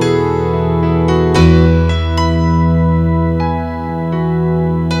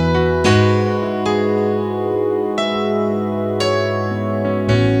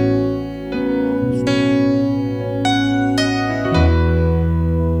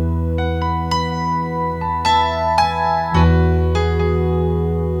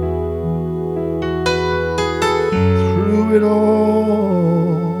 through it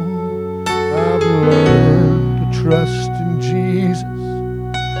all, I've learned to trust in Jesus.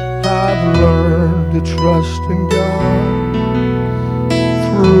 I've learned to trust in God.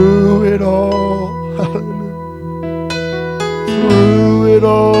 Through it all, hallelujah. Through it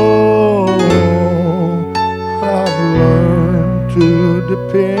all, I've learned to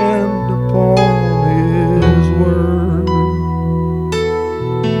depend upon His word.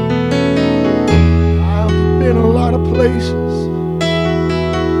 I've been a lot of places.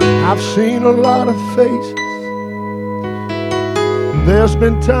 I've seen a lot of faces. There's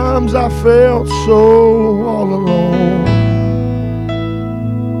been times I felt so all alone.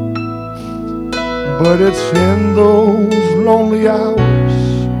 But it's in those lonely hours,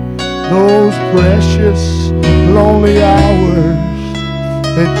 those precious lonely hours,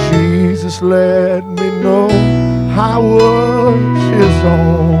 that Jesus let me know I was His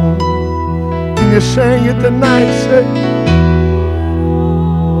own. Can you sing it tonight? Say,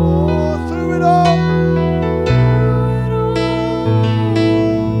 oh, through it all,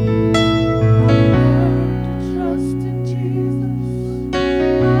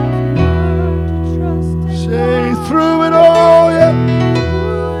 say through it all, yeah,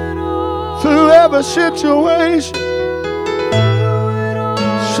 through every situation.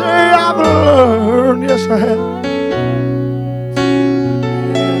 Say I've learned, yes I have.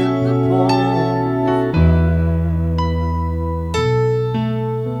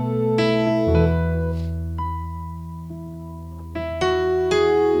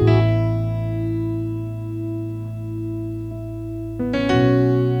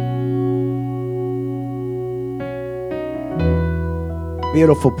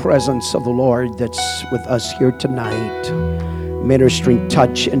 Beautiful presence of the Lord that's with us here tonight, ministering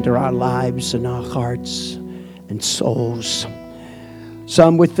touch into our lives and our hearts and souls.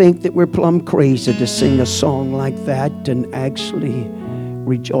 Some would think that we're plumb crazy to sing a song like that and actually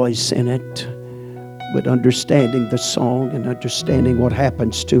rejoice in it. But understanding the song and understanding what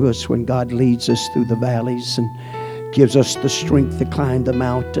happens to us when God leads us through the valleys and gives us the strength to climb the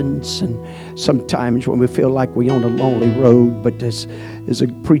mountains. And sometimes when we feel like we're on a lonely road, but as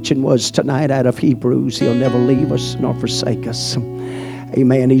the preaching was tonight out of Hebrews, He'll never leave us nor forsake us.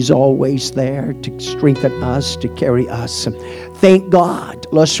 Amen. He's always there to strengthen us, to carry us. Thank God.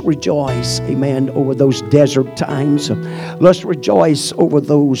 Let's rejoice, amen, over those desert times. Let's rejoice over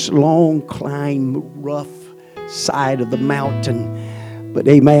those long climb, rough side of the mountain. But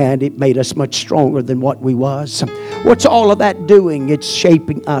amen, it made us much stronger than what we was. What's all of that doing? It's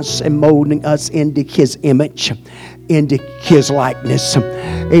shaping us and molding us into His image, into His likeness,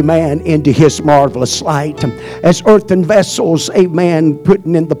 amen, into His marvelous light. As earthen vessels, amen,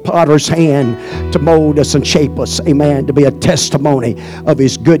 putting in the potter's hand to mold us and shape us, amen, to be a testimony of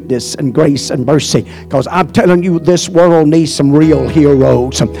His goodness and grace and mercy. Because I'm telling you, this world needs some real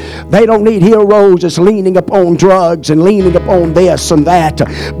heroes. They don't need heroes that's leaning upon drugs and leaning upon this and that,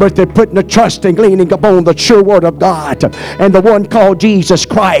 but they're putting a trust and leaning upon the sure word of God and the one called Jesus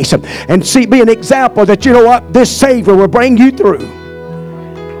Christ. And see, be an example that, you know what, this Savior will bring you through.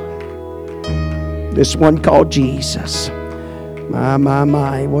 This one called Jesus.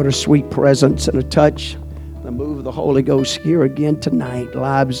 My, what a sweet presence and a touch. The move of the Holy Ghost here again tonight.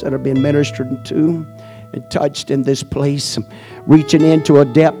 Lives that are being ministered to and touched in this place. Reaching into a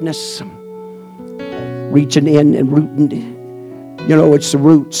depthness. Reaching in and rooting. You know, it's the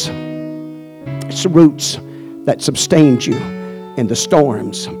roots. It's the roots that sustained you in the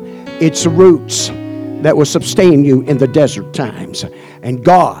storms. It's the roots that will sustain you in the desert times. And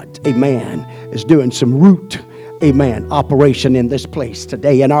God, amen, is doing some root, amen, operation in this place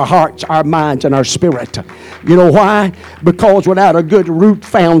today, in our hearts, our minds, and our spirit. You know why? Because without a good root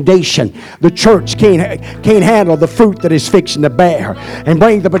foundation, the church can't handle the fruit that is fixing to bear and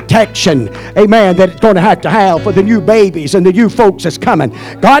bring the protection, amen, that it's going to have for the new babies and the new folks that's coming.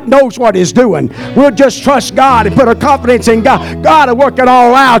 God knows what He's doing. We'll just trust God and put our confidence in God. God will work it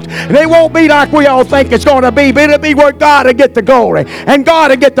all out. And it won't be like we all think it's going to be, but it'll be where God will get the glory and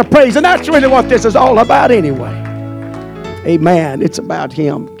God will get the praise. And that's really what this is all about anyway. Amen. It's about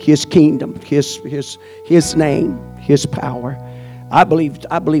Him, His kingdom, His name, His power. I believe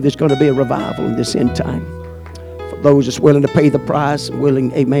there's going to be a revival in this end time. For those that's willing to pay the price,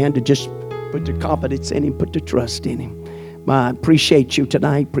 willing, amen, to just put their confidence in Him, put their trust in Him. I appreciate you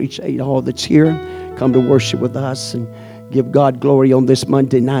tonight. Appreciate all that's here. Come to worship with us and give God glory on this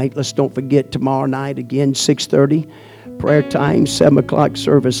Monday night. Let's don't forget tomorrow night again, 6:30, prayer time, 7 o'clock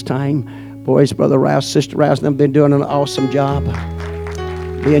service time. Boys, Brother Rouse, Sister Rouse, and them been doing an awesome job.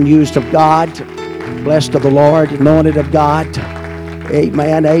 Being used of God, blessed of the Lord, anointed of God.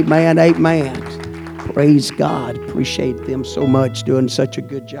 Amen, amen, amen. Praise God. Appreciate them so much doing such a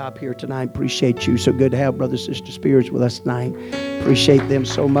good job here tonight. Appreciate you. So good to have Brother, Sister Spears with us tonight. Appreciate them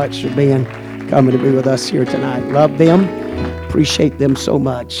so much for coming to be with us here tonight. Love them. Appreciate them so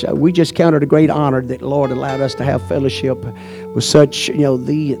much. We just count it a great honor that the Lord allowed us to have fellowship with such,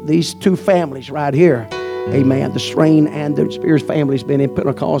 these two families right here. Amen. The Strain and the Spears family's been in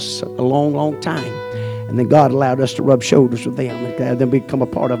Pentecost a long, long time. And then God allowed us to rub shoulders with them and have them become a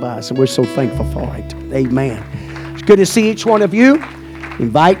part of us. And we're so thankful for it. Amen. It's good to see each one of you.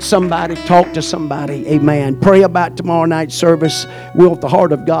 Invite somebody, talk to somebody. Amen. Pray about tomorrow night's service. We want the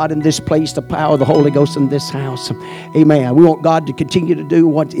heart of God in this place, the power of the Holy Ghost in this house. Amen. We want God to continue to do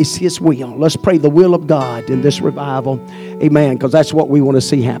what is His will. Let's pray the will of God in this revival. Amen. Because that's what we want to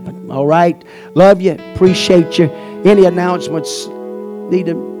see happen. All right. Love you. Appreciate you. Any announcements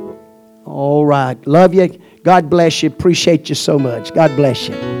needed? All right. Love you. God bless you. Appreciate you so much. God bless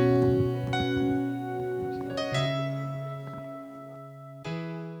you.